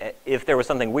means if there was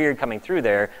something weird coming through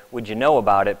there, would you know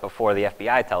about it before the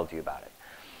FBI tells you about it?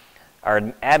 Are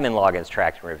admin logins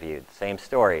tracked and reviewed? Same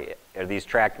story. Are these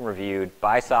tracked and reviewed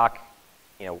by SOC,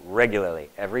 regularly,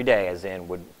 every day, as in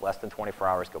would less than 24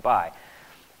 hours go by?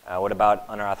 What about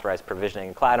unauthorized provisioning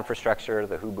in cloud infrastructure?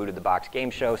 The Who Booted the Box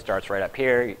game show starts right up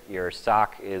here. Your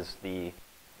SOC is the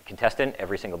contestant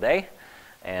every single day,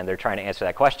 and they're trying to answer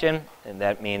that question. And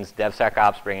that means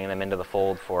DevSecOps bringing them into the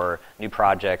fold for new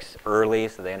projects early,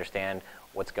 so they understand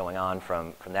what's going on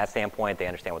from that standpoint. They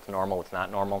understand what's normal, what's not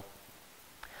normal.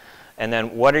 And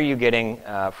then what are you getting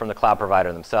from the cloud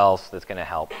provider themselves that's going to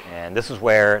help? And this is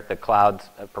where the cloud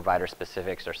provider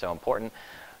specifics are so important.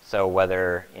 So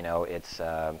whether it's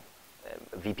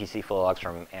VPC flow logs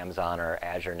from Amazon or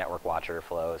Azure Network Watcher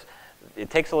flows, it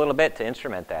takes a little bit to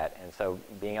instrument that. And so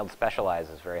being able to specialize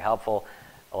is very helpful.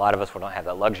 A lot of us don't have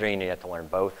that luxury, and you have to learn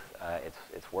both.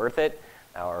 It's worth it,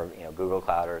 or Google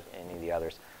Cloud or any of the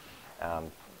others.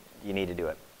 You need to do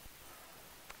it.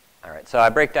 All right, so I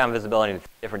break down visibility into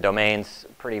different domains.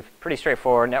 Pretty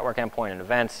straightforward. Network, endpoint, and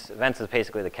events. Events is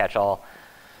basically the catch-all.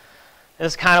 And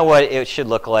this is kind of what it should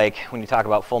look like when you talk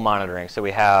about full monitoring. So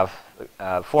we have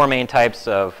 4 main types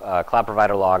of cloud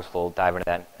provider logs. We'll dive into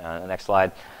that on the next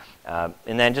slide. And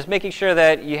then just making sure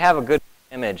that you have a good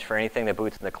image for anything that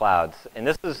boots in the clouds. And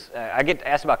this is, I get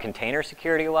asked about container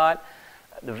security a lot.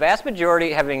 The vast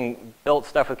majority, having built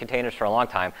stuff with containers for a long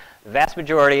time, the vast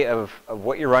majority of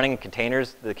what you're running in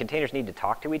containers, the containers need to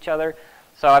talk to each other.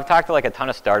 So I've talked to like a ton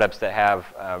of startups that have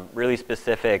really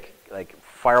specific like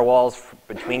firewalls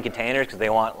between containers because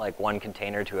they want like one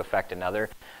container to affect another.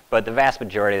 But the vast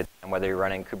majority of the time, whether you're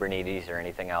running Kubernetes or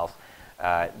anything else,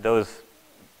 those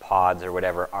pods or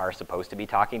whatever are supposed to be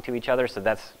talking to each other. So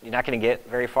you're not going to get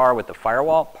very far with the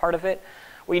firewall part of it.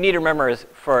 What you need to remember is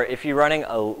if you're running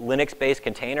a Linux-based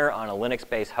container on a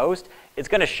Linux-based host, it's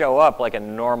going to show up like a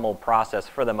normal process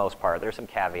for the most part. There's some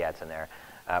caveats in there.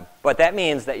 But that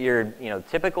means that your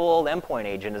typical old endpoint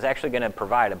agent is actually going to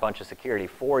provide a bunch of security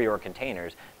for your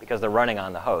containers because they're running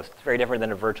on the host. It's very different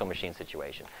than a virtual machine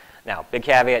situation. Now, big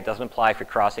caveat, doesn't apply if you're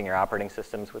crossing your operating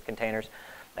systems with containers.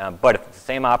 But if it's the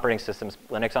same operating systems,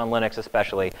 Linux on Linux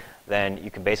especially, then you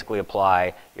can basically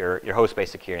apply your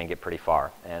host-based security and get pretty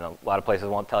far. And a lot of places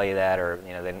won't tell you that, or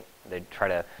they try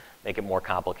to make it more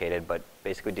complicated. But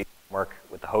basically, do work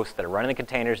with the hosts that are running the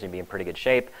containers and be in pretty good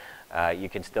shape. You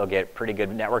can still get pretty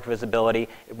good network visibility.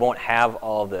 It won't have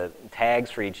all the tags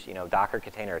for each Docker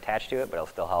container attached to it, but it'll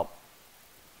still help.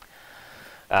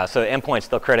 So endpoint's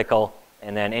still critical.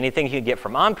 And then anything you get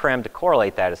from on-prem to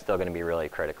correlate that is still going to be really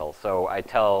critical. So I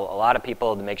tell a lot of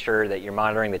people to make sure that you're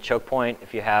monitoring the choke point.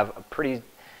 If you have a pretty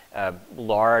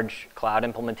large cloud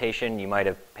implementation, you might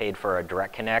have paid for a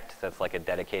direct connect. That's like a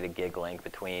dedicated gig link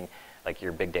between like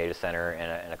your big data center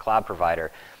and a cloud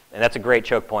provider. And that's a great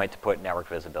choke point to put network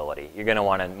visibility. You're going to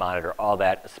want to monitor all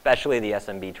that, especially the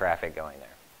SMB traffic going there.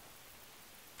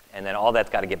 And then all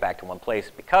that's got to get back to one place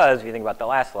because if you think about the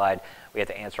last slide, we have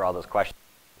to answer all those questions.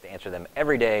 To answer them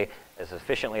every day as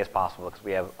efficiently as possible because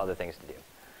we have other things to do.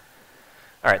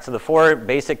 All right, so the 4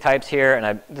 basic types here,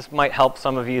 and this might help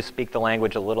some of you speak the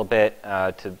language a little bit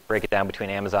to break it down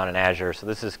between Amazon and Azure. So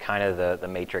this is kind of the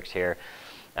matrix here.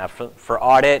 For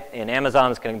audit, in Amazon,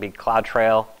 it's going to be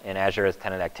CloudTrail. In Azure, it's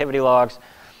tenant activity logs.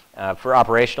 For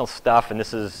operational stuff, and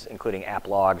this is including app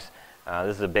logs,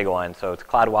 this is a big one. So it's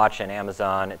CloudWatch in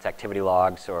Amazon, it's activity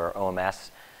logs or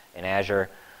OMS in Azure.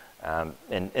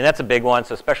 And that's a big one,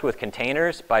 so especially with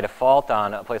containers, by default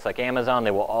on a place like Amazon, they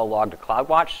will all log to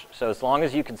CloudWatch. So as long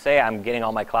as you can say, I'm getting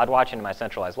all my CloudWatch into my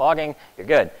centralized logging, you're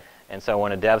good. And so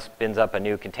when a dev spins up a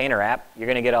new container app, you're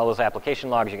going to get all those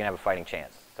application logs, you're going to have a fighting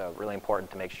chance. So really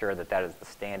important to make sure that that is the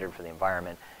standard for the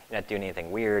environment. You're not doing anything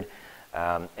weird.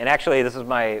 And actually, this is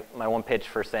my one pitch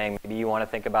for saying maybe you want to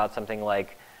think about something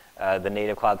like the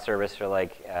native cloud service for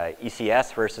like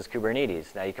ECS versus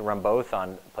Kubernetes. Now you can run both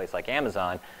on a place like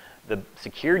Amazon. The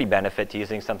security benefit to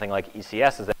using something like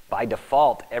ECS is that by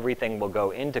default, everything will go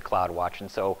into CloudWatch, and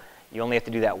so you only have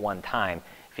to do that one time.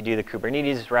 If you do the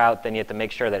Kubernetes route, then you have to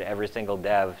make sure that every single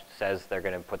dev says they're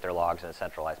going to put their logs in a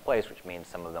centralized place, which means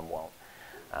some of them won't.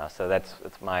 So that's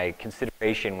my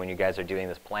consideration when you guys are doing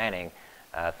this planning.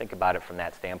 Think about it from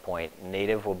that standpoint.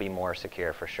 Native will be more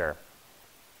secure for sure.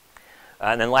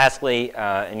 And then lastly,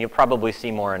 and you'll probably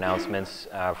see more announcements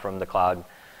from the cloud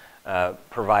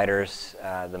providers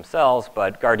themselves,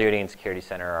 but GuardDuty and Security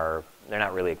Center they're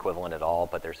not really equivalent at all,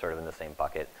 but they're sort of in the same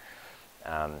bucket.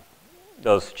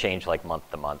 Those change like month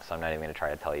to month, so I'm not even going to try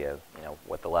to tell you,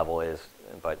 what the level is,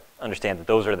 but understand that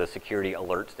those are the security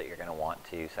alerts that you're going to want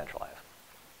to centralize.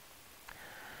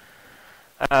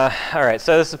 All right,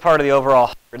 so this is part of the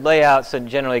overall layout. So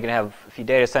generally, you're going to have a few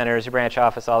data centers, your branch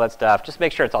office, all that stuff. Just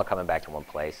make sure it's all coming back to one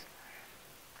place.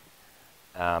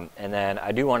 And then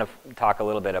I do want to talk a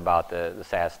little bit about the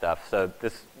SaaS stuff. So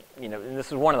this, and this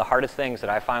is one of the hardest things that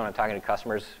I find when I'm talking to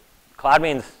customers. Cloud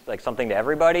means like something to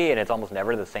everybody, and it's almost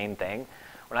never the same thing.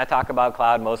 When I talk about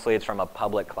cloud, mostly it's from a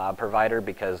public cloud provider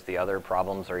because the other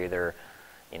problems are either,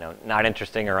 not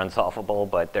interesting or unsolvable,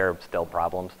 but they're still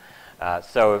problems.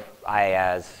 So if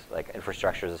IaaS, like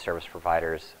infrastructure as a service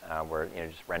providers, where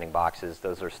just renting boxes,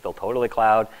 those are still totally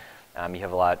cloud. You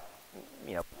have a lot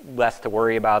less to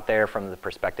worry about there from the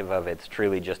perspective of it's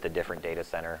truly just a different data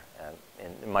center.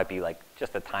 And it might be like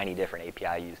just a tiny different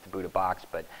API used to boot a box,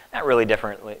 but not really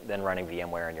different than running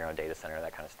VMware in your own data center,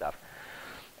 that kind of stuff.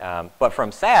 But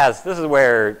from SaaS, this is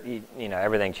where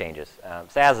everything changes.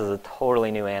 SaaS is a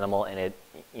totally new animal, and it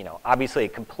obviously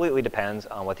it completely depends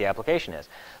on what the application is.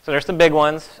 So there's some big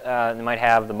ones that might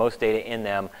have the most data in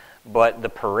them, but the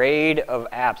parade of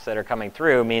apps that are coming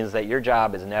through means that your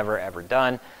job is never ever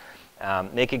done.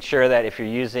 Making sure that if you're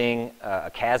using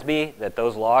a CASB, that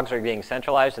those logs are being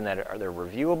centralized and that they're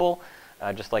reviewable,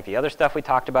 just like the other stuff we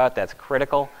talked about. That's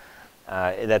critical.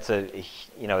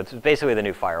 It's basically the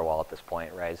new firewall at this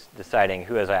point, right? It's deciding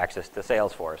who has access to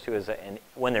Salesforce, and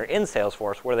when they're in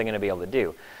Salesforce, what are they going to be able to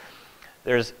do?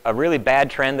 There's a really bad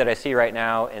trend that I see right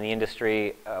now in the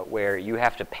industry where you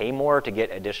have to pay more to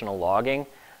get additional logging.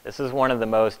 This is one of the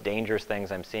most dangerous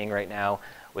things I'm seeing right now.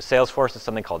 With Salesforce, it's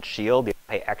something called Shield. You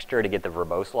pay extra to get the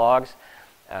verbose logs.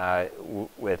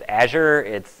 With Azure,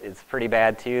 it's pretty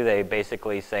bad too. They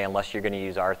basically say unless you're going to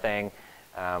use our thing,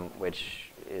 which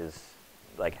is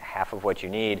like half of what you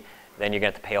need, then you're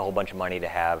going to have to pay a whole bunch of money to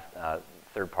have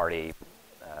third-party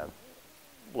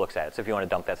looks at it. So if you want to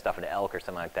dump that stuff into Elk or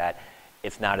something like that,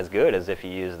 it's not as good as if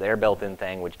you use their built-in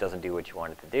thing, which doesn't do what you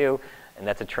want it to do. And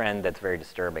that's a trend that's very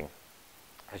disturbing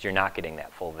because you're not getting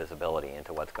that full visibility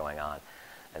into what's going on.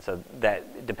 And so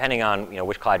that, depending on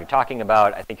which cloud you're talking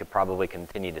about, I think you'll probably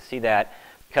continue to see that.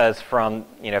 Because from,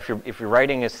 if you're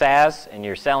writing a SaaS and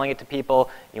you're selling it to people,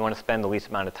 you want to spend the least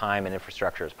amount of time in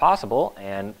infrastructure as possible,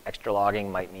 and extra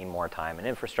logging might mean more time in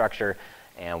infrastructure,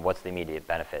 and what's the immediate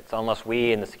benefit? So unless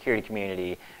we in the security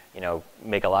community,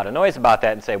 make a lot of noise about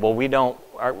that and say, well, we don't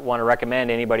want to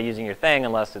recommend anybody using your thing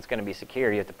unless it's going to be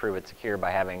secure. You have to prove it's secure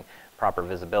by having proper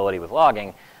visibility with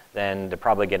logging. Then they're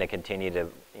probably going to continue to,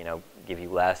 give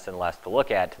you less and less to look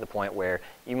at to the point where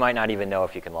you might not even know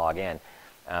if you can log in.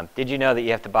 Did you know that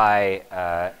you have to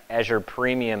buy Azure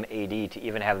Premium AD to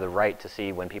even have the right to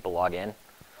see when people log in?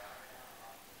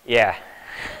 Yeah.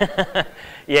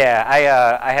 Yeah,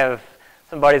 I have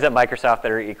some buddies at Microsoft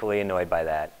that are equally annoyed by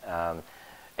that.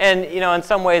 And in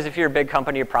some ways, if you're a big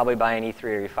company, you're probably buying E3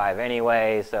 or E5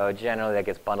 anyway, so generally that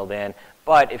gets bundled in.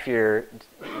 But if you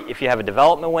have a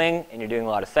development wing and you're doing a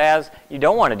lot of SaaS, you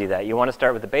don't want to do that. You want to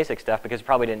start with the basic stuff because you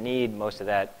probably didn't need most of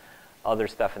that other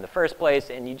stuff in the first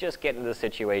place, and you just get into the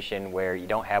situation where you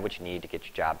don't have what you need to get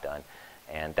your job done,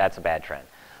 and that's a bad trend.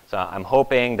 So I'm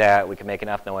hoping that we can make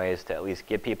enough noise to at least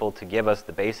get people to give us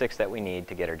the basics that we need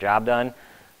to get our job done.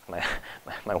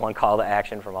 My one call to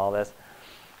action from all this.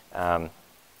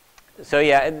 So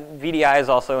yeah, VDI is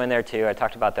also in there too. I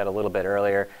talked about that a little bit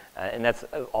earlier, and that's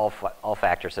all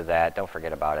factors of that. Don't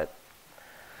forget about it.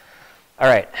 All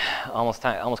right,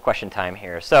 almost question time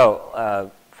here.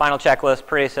 So final checklist,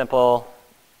 pretty simple.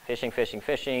 Phishing, phishing,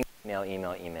 phishing. Email,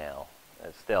 email, email.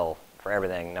 It's still for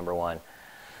everything number one.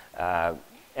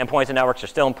 Endpoints and networks are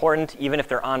still important, even if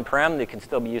they're on-prem. They can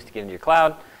still be used to get into your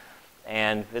cloud.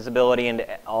 And visibility into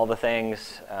all the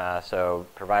things. So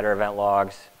provider event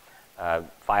logs.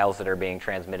 Files that are being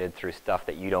transmitted through stuff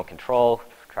that you don't control,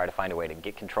 try to find a way to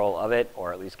get control of it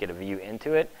or at least get a view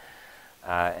into it.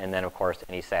 And then, of course,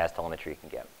 any SaaS telemetry you can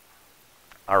get.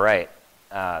 All right,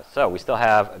 so we still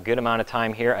have a good amount of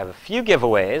time here. I have a few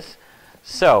giveaways.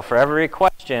 So for every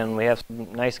question, we have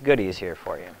some nice goodies here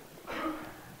for you.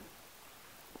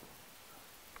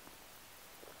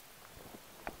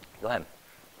 Go ahead.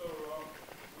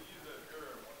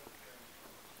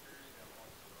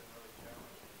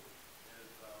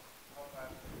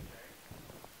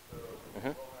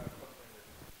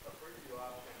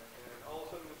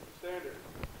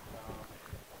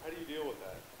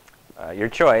 Your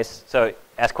choice. So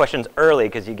ask questions early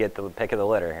because you get the pick of the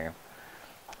litter here.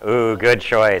 Ooh, good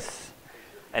choice.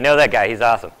 I know that guy. He's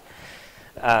awesome.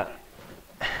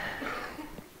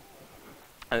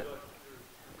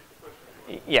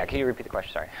 Yeah, can you repeat the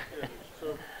question? Sorry. Yeah,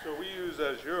 so we use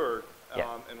Azure,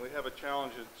 yeah. And we have a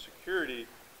challenge in security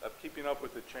of keeping up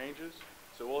with the changes.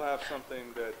 So we'll have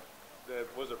something that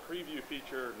was a preview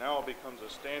feature, now it becomes a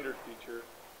standard feature,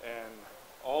 and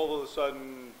all of a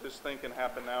sudden, this thing can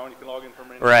happen now, and you can log in from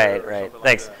anywhere. Right.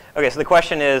 Thanks. Like okay, so the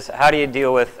question is, how do you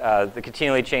deal with the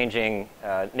continually changing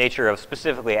nature of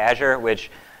specifically Azure,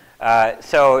 which,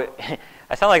 so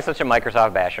I sound like such a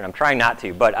Microsoft basher, and I'm trying not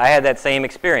to, but I had that same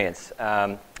experience.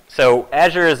 So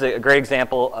Azure is a great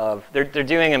example of, they're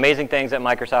doing amazing things at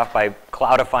Microsoft by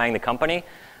cloudifying the company.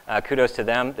 Kudos to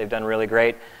them. They've done really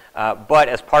great. But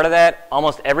as part of that,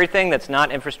 almost everything that's not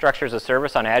infrastructure as a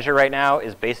service on Azure right now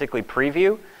is basically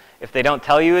preview. If they don't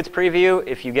tell you it's preview,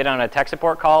 if you get on a tech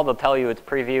support call, they'll tell you it's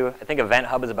preview. I think Event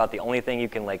Hub is about the only thing you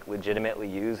can like legitimately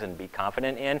use and be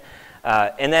confident in.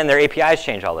 And then their APIs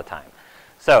change all the time.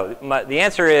 So the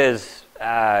answer is,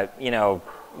 you know,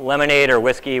 lemonade or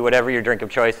whiskey, whatever your drink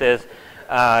of choice is.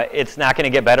 It's not going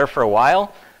to get better for a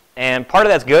while. And part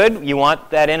of that's good. You want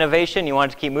that innovation. You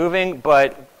want it to keep moving.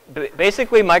 But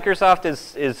basically, Microsoft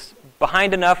is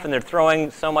behind enough, and they're throwing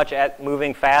so much at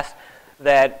moving fast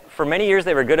that for many years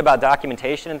they were good about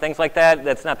documentation and things like that.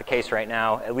 That's not the case right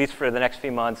now, at least for the next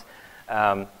few months.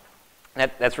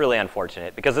 That's really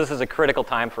unfortunate because this is a critical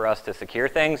time for us to secure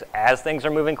things. As things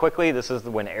are moving quickly, this is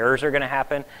when errors are going to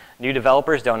happen. New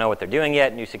developers don't know what they're doing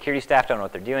yet. New security staff don't know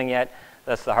what they're doing yet.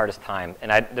 That's the hardest time.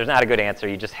 And there's not a good answer.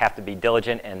 You just have to be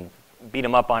diligent and beat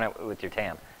them up on it with your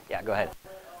TAM. Yeah, go ahead.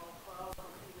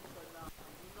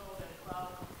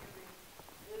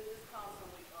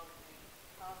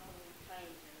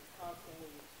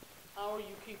 How are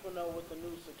you keeping up with the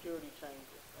new security changes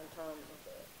in terms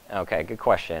of that? Okay, good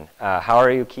question. How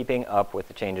are you keeping up with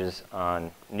the changes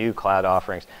on new cloud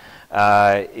offerings?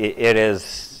 It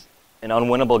is an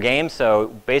unwinnable game, so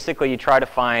basically you try to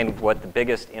find what the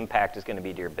biggest impact is going to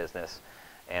be to your business.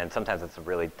 And sometimes it's a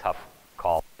really tough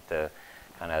call to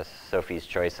kind of Sophie's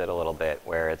choice it a little bit,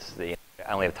 where it's I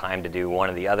only have time to do one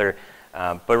or the other.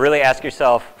 But really ask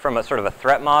yourself from a sort of a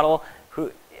threat model,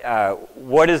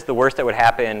 what is the worst that would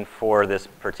happen for this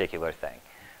particular thing,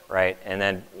 right? And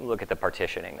then look at the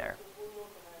partitioning there.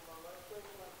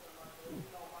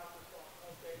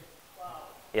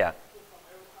 Yeah.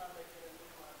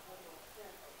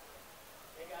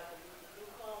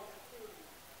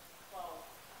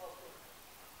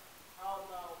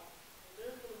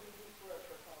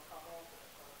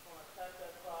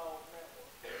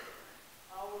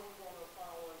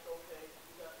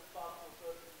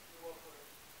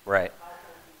 Right.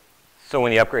 So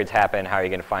when the upgrades happen, how are you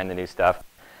going to find the new stuff?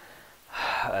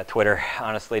 Twitter,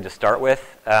 honestly, to start with.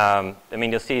 I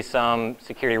mean, you'll see some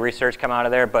security research come out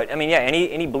of there, but I mean, yeah,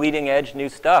 any bleeding edge new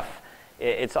stuff,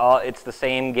 it's the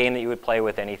same game that you would play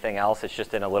with anything else. It's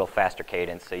just in a little faster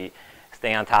cadence. So you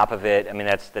stay on top of it. I mean,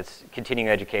 that's continuing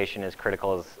education is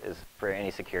critical as for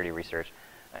any security research.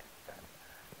 At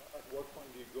what point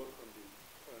do you go from the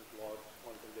current logs,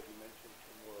 one thing that you mentioned,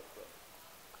 to more of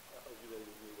a related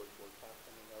new what's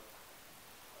happening up,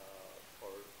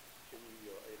 or continue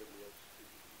your AWS to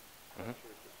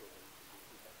secure facilities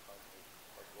in that context?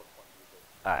 At what point do you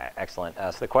go? Excellent.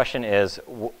 So the question is,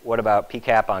 what about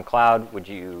PCAP on cloud? Would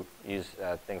you use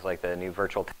things like the new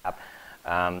virtual tap?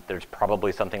 There's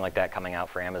probably something like that coming out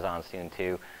for Amazon soon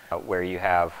too, where you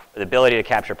have the ability to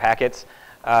capture packets.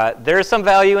 There is some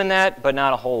value in that, but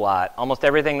not a whole lot. Almost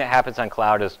everything that happens on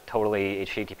cloud is totally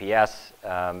HTTPS.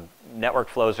 Network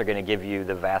flows are going to give you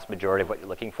the vast majority of what you're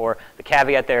looking for. The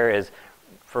caveat there is,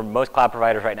 for most cloud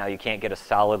providers right now, you can't get a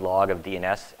solid log of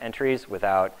DNS entries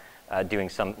without doing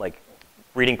some, like,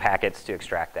 reading packets to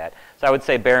extract that. So I would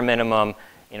say bare minimum,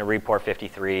 read port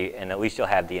 53, and at least you'll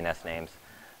have DNS names.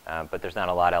 But there's not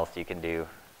a lot else you can do.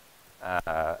 So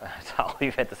I'll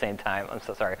leave at the same time. I'm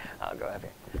so sorry. I'll go ahead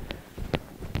here.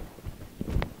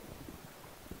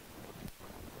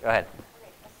 Go ahead.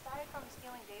 Okay. Aside from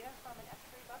stealing data from an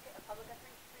S3 bucket, a public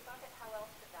S3 bucket, how else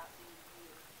could that be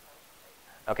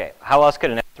used? Okay. How else could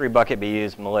an S3 bucket be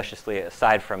used maliciously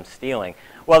aside from stealing?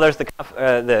 Well, there's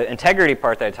the integrity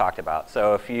part that I talked about.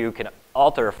 So if you can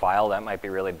alter a file, that might be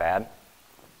really bad,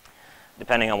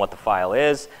 depending on what the file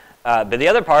is. But the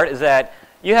other part is that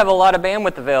you have a lot of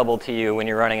bandwidth available to you when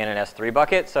you're running in an S3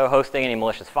 bucket. So hosting any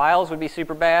malicious files would be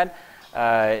super bad,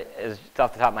 is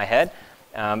off the top of my head.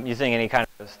 Using any kind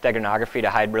of steganography to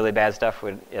hide really bad stuff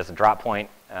as a drop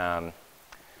point.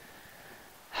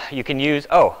 You can use,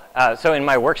 so in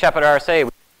my workshop at RSA,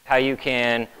 how you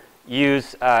can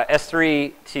use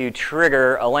S3 to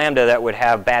trigger a Lambda that would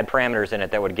have bad parameters in it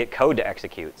that would get code to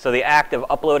execute. So the act of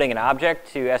uploading an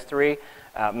object to S3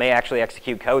 may actually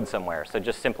execute code somewhere. So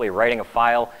just simply writing a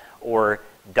file or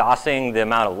DOSing the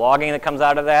amount of logging that comes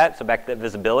out of that. So back to that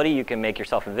visibility, you can make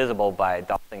yourself invisible by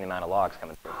DOSing the amount of logs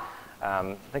coming through.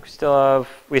 I think we still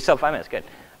have 5 minutes. Good.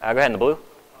 Go ahead in the blue.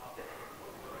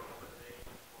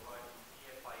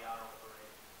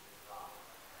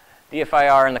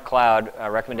 DFIR in the cloud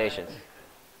recommendations.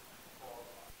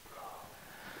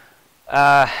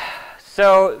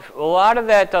 So a lot of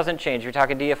that doesn't change. You're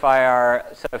talking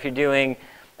DFIR. So if you're doing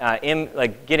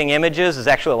like getting images is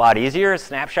actually a lot easier.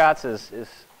 Snapshots is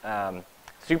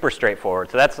super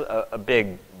straightforward. So that's a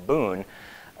big boon.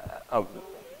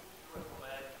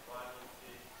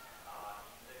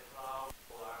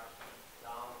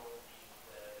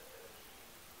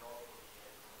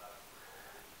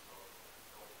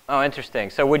 Oh, interesting.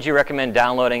 So would you recommend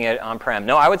downloading it on-prem?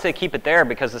 No, I would say keep it there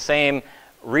because the same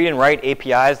read and write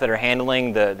APIs that are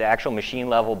handling the actual machine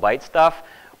level byte stuff,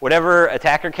 whatever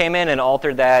attacker came in and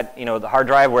altered that, the hard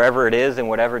drive wherever it is in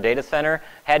whatever data center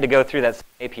had to go through that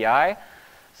same API.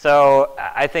 So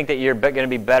I think that you're going to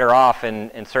be better off,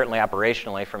 and certainly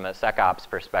operationally from a SecOps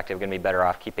perspective, going to be better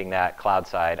off keeping that cloud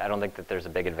side. I don't think that there's a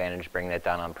big advantage bringing it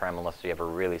down on-prem unless you have a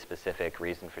really specific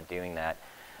reason for doing that.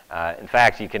 In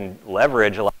fact, you can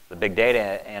leverage a lot of the big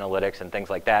data analytics and things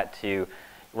like that to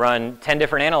run 10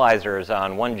 different analyzers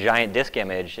on one giant disk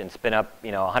image and spin up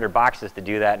 100 boxes to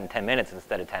do that in 10 minutes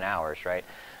instead of 10 hours, right?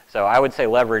 So I would say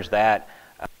leverage that.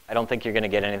 I don't think you're going to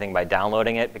get anything by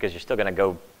downloading it because you're still going to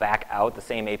go back out the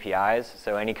same APIs.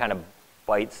 So any kind of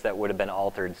bytes that would have been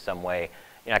altered some way,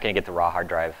 you're not going to get the raw hard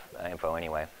drive info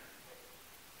anyway.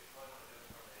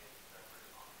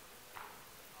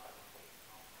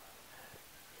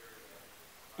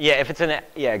 Yeah,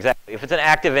 exactly. If it's an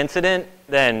active incident,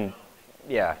 then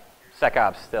yeah,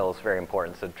 SecOps still is very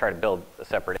important. So try to build a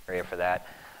separate area for that.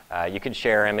 You can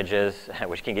share images,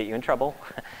 which can get you in trouble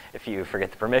if you forget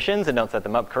the permissions and don't set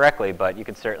them up correctly, but you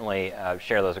can certainly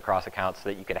share those across accounts so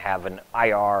that you could have an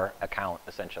IR account,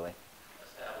 essentially.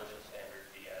 Establish a standard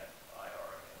VM IR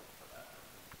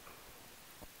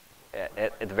account for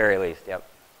that. At the very least, yep.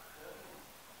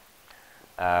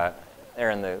 They're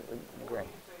in the gray.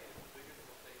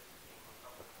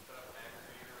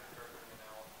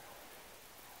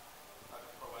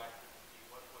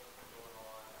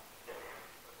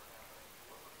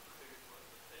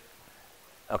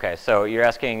 Okay, so you're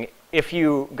asking if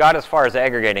you got as far as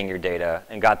aggregating your data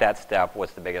and got that step,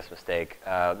 what's the biggest mistake?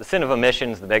 The sin of omission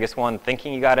is the biggest one,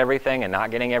 thinking you got everything and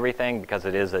not getting everything because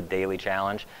it is a daily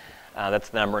challenge. That's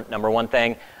the number one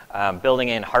thing. Building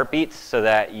in heartbeats so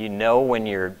that you know when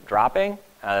you're dropping.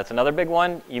 That's another big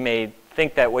one. You may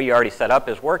think that what you already set up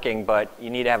is working, but you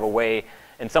need to have a way,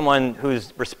 and someone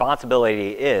whose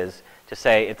responsibility is to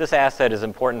say, if this asset is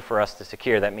important for us to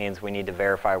secure, that means we need to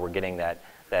verify we're getting that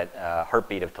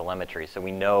heartbeat of telemetry so we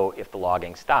know if the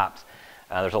logging stops.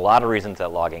 There's a lot of reasons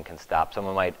that logging can stop.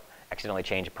 Someone might accidentally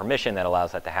change a permission that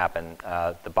allows that to happen.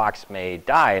 The box may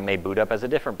die, it may boot up as a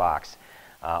different box.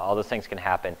 All those things can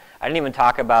happen. I didn't even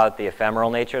talk about the ephemeral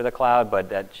nature of the cloud, but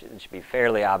that should be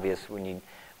fairly obvious when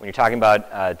you're talking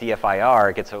about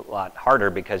DFIR. It gets a lot harder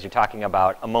because you're talking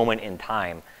about a moment in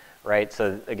time, right?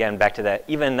 So again, back to that,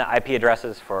 even the IP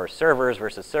addresses for servers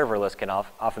versus serverless can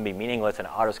often be meaningless in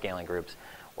auto-scaling groups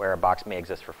where a box may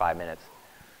exist for 5 minutes.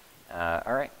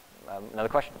 All right, another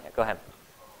question? Yeah, go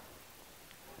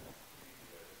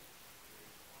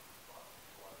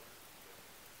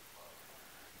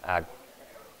ahead.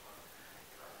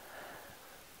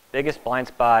 Biggest blind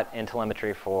spot in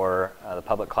telemetry for the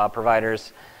public cloud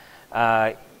providers.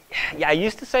 Yeah, I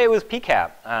used to say it was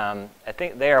PCAP. I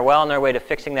think they are well on their way to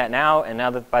fixing that now, and now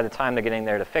that by the time they're getting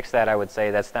there to fix that, I would say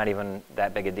that's not even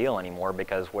that big a deal anymore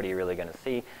because what are you really going to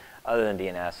see other than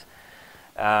DNS?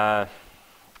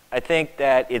 I think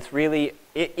that it's really,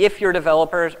 if your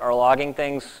developers are logging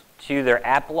things to their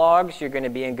app logs, you're going to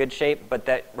be in good shape, but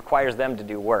that requires them to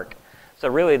do work. So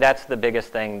really that's the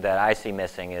biggest thing that I see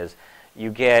missing is you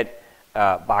get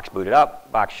box booted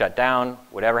up, box shut down,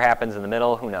 whatever happens in the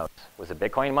middle, who knows? Was it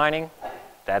Bitcoin mining?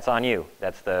 That's on you.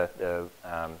 That's the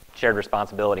shared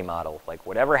responsibility model. Like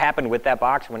whatever happened with that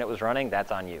box when it was running,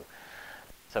 that's on you.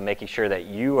 So making sure that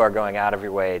you are going out of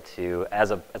your way to,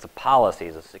 as a policy,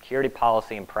 as a security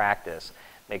policy and practice,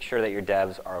 make sure that your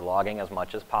devs are logging as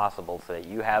much as possible so that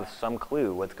you have some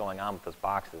clue what's going on with those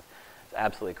boxes. It's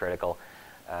absolutely critical.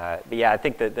 But yeah, I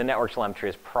think that the network telemetry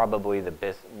is probably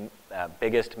the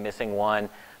biggest missing one.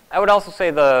 I would also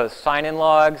say the sign-in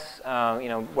logs,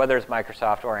 whether it's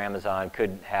Microsoft or Amazon,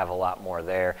 could have a lot more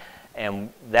there.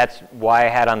 And that's why I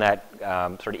had on that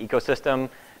sort of ecosystem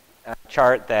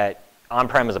chart that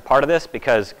on-prem is a part of this,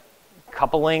 because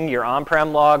coupling your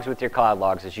on-prem logs with your cloud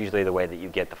logs is usually the way that you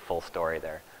get the full story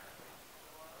there.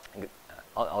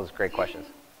 All those great questions.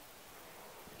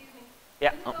 Excuse me. Yeah.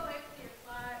 Can you go back to your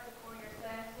slide before your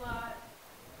SaaS slide?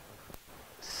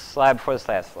 Slide before the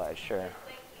SaaS slide, sure. Thank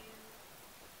you.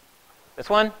 This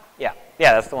one? Yeah.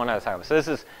 Yeah, that's the one I was talking about. So this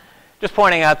is just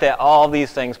pointing out that all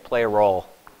these things play a role.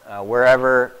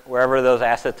 Wherever those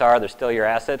assets are, they're still your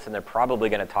assets, and they're probably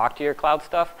going to talk to your cloud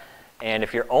stuff. And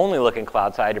if you're only looking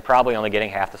cloud side, you're probably only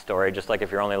getting half the story, just like if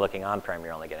you're only looking on-prem,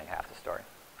 you're only getting half the story.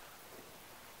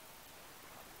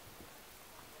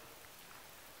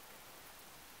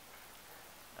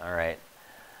 All right.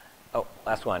 Oh,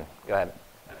 last one. Go ahead.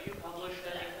 Have you published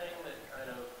anything that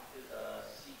kind of is a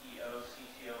CEO,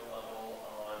 CTO level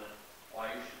on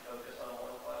why you should focus on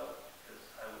one cloud? Because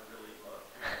I would really love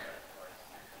to do that for my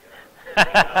CTO.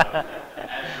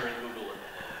 Azure and Google it.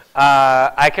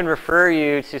 I can refer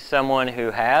you to someone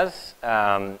who has.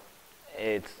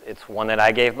 It's one that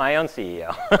I gave my own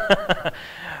CEO.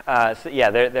 So yeah,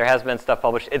 there has been stuff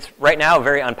published. It's right now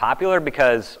very unpopular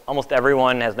because almost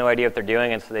everyone has no idea what they're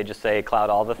doing, and so they just say cloud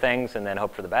all the things and then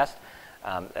hope for the best.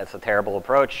 That's a terrible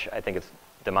approach. I think it's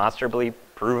demonstrably,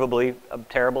 provably a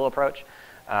terrible approach.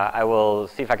 I will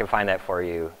see if I can find that for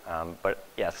you. But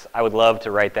yes, I would love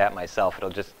to write that myself. It'll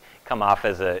just come off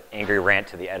as an angry rant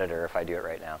to the editor if I do it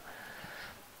right now.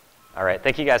 All right,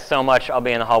 thank you guys so much. I'll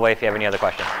be in the hallway if you have any other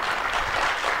questions.